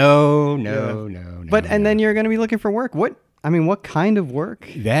 No. But and then you're going to be looking for work. What kind of work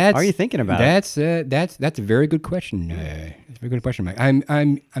are you thinking about? That's a very good question. It's a very good question, Mike.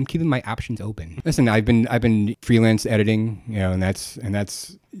 I'm keeping my options open. Listen, I've been freelance editing, you know, and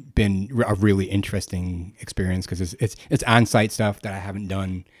that's been a really interesting experience because it's on-site stuff that I haven't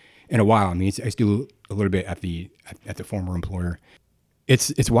done in a while. I mean, I still do a little bit at the former employer.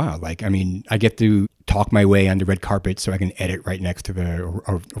 It's wild. Like, I mean, I get to talk my way on the red carpet so I can edit right next to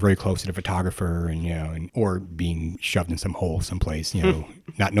or very close to the photographer, and or being shoved in some hole someplace, you know,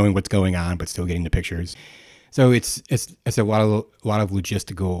 not knowing what's going on but still getting the pictures. So it's a lot of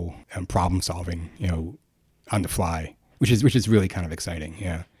logistical problem solving, you know, on the fly, which is really kind of exciting.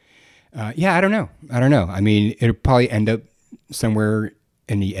 Yeah. I don't know. I mean, it'll probably end up somewhere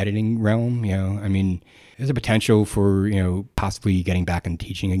in the editing realm. You know, I mean, there's a potential for, you know, possibly getting back into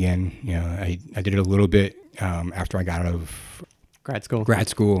teaching again. You know, I did it a little bit after I got out of grad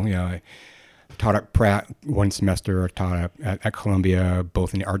school. You know, I taught at Pratt one semester. I taught at Columbia,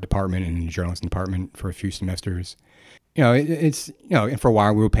 both in the art department and in the journalism department for a few semesters. You know, it's, you know, and for a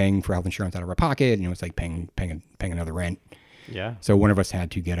while we were paying for health insurance out of our pocket, and it was like paying another rent. Yeah. So one of us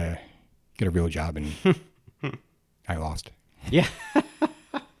had to get a real job, and I lost. Yeah.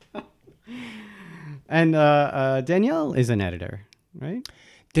 And Danielle is an editor, right?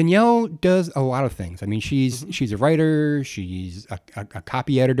 Danielle does a lot of things. I mean, she's a writer, she's a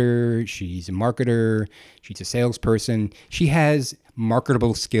copy editor, she's a marketer, she's a salesperson. She has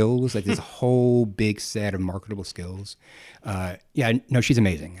marketable skills, like this whole big set of marketable skills. She's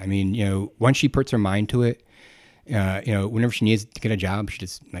amazing. I mean, you know, once she puts her mind to it, you know, whenever she needs to get a job, she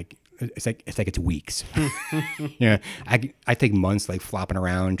just like, it's like weeks. You know, I take months like flopping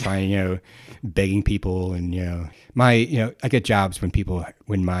around trying, you know, begging people, and you know, I get jobs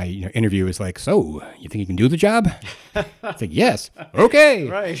when my interview is like, so you think you can do the job? It's like, yes, okay,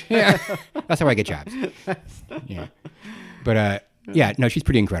 Right. Yeah, that's how I get jobs. Yeah, but she's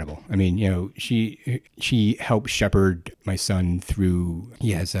pretty incredible. I mean, you know, she helped shepherd my son through.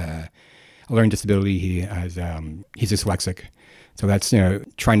 He has a learning disability. He's dyslexic. So that's, you know,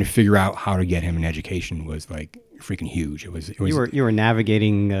 trying to figure out how to get him an education was like freaking huge. It was. You were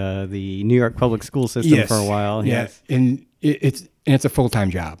navigating the New York public school system for a while. Yes, and it's a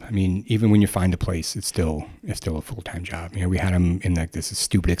full-time job. I mean, even when you find a place, it's still a full-time job. You know, we had him in like this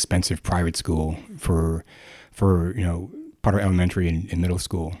stupid expensive private school for you know, part of elementary and middle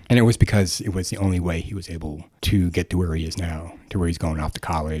school, and it was because it was the only way he was able to get to where he is now, to where he's going off to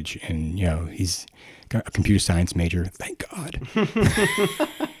college, and you know, he's got a computer science major, thank God.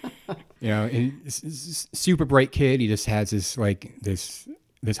 You know, and super bright kid. He just has this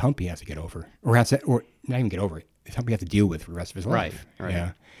hump he has to get over, or not even get over it. This hump he has to deal with for the rest of his life. Right.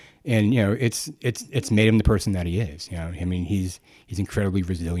 Yeah, and you know, it's made him the person that he is. You know, I mean, he's incredibly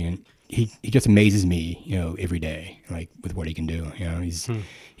resilient. He just amazes me, you know, every day, like with what he can do. You know, he's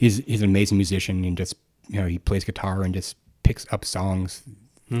an amazing musician, and just, you know, he plays guitar and just picks up songs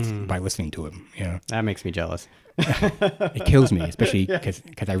by listening to him. You know, That makes me jealous. it kills me, especially because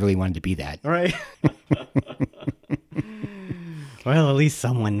I really wanted to be that. Right. Well, at least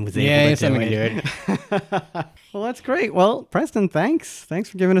someone was able to do it. Well, that's great. Well, Preston, thanks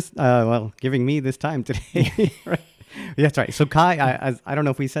for giving us, giving me this time today. Right. Yeah, that's right. So Kai, I don't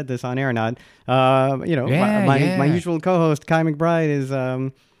know if we said this on air or not. You know, my usual co-host Kai McBride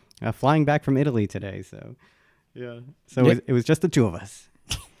is flying back from Italy today. So yeah, so it was just the two of us.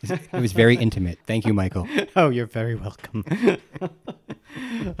 It was very intimate. Thank you, Michael. Oh, you're very welcome.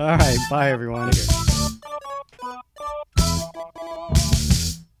 All right. Bye, everyone.